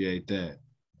 Appreciate that.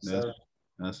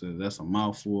 That's a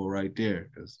mouthful right there.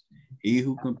 Because he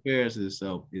who compares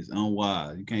himself is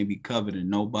unwise. You can't be coveting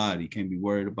nobody. You can't be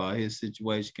worried about his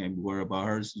situation. Can't be worried about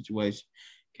her situation.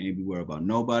 Can't be worried about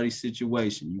nobody's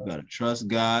situation. You gotta trust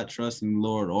God, trust in the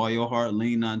Lord, all your heart,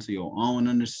 lean not to your own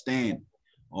understanding.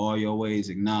 All your ways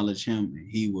acknowledge him, and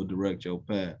he will direct your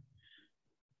path.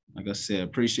 Like I said,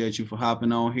 appreciate you for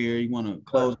hopping on here. You want to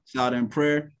close us out in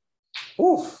prayer?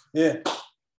 Oof, yeah.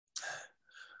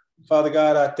 Father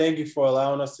God, I thank you for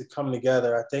allowing us to come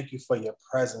together. I thank you for your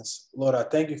presence. Lord, I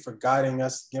thank you for guiding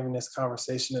us, giving this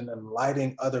conversation and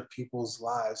enlightening other people's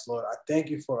lives. Lord, I thank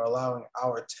you for allowing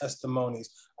our testimonies,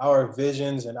 our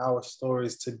visions, and our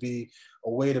stories to be a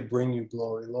way to bring you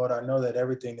glory. Lord, I know that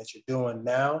everything that you're doing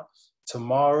now,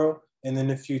 tomorrow, and in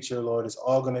the future, Lord, is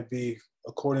all going to be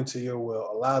according to your will.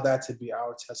 Allow that to be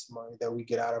our testimony, that we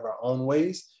get out of our own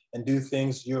ways and do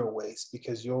things your ways,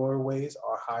 because your ways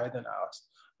are higher than ours.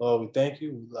 Lord, we thank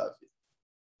you. We love you.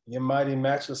 In your mighty,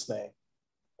 matchless name.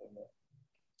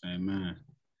 Amen. Amen.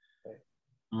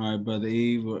 All right, Brother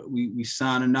Eve, we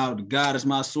signing out. The God is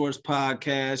My Source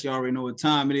podcast. You already know what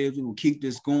time it is. We're going to keep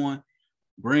this going.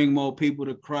 Bring more people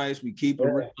to Christ. We keep it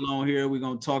real on here. We're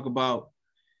going to talk about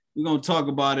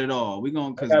it all. We're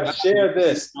going to share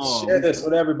this. Share this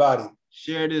with everybody.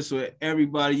 Share this with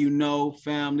everybody you know,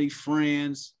 family,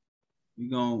 friends. We're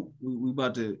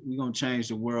gonna change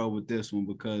the world with this one,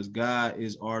 because God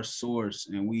is our source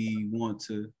and we want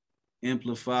to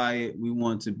amplify it. We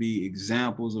want to be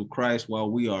examples of Christ while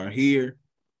we are here,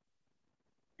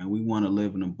 and we want to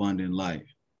live an abundant life.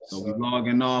 So we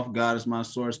logging off. God is My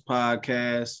Source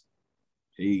podcast.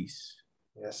 Peace.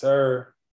 Yes, sir.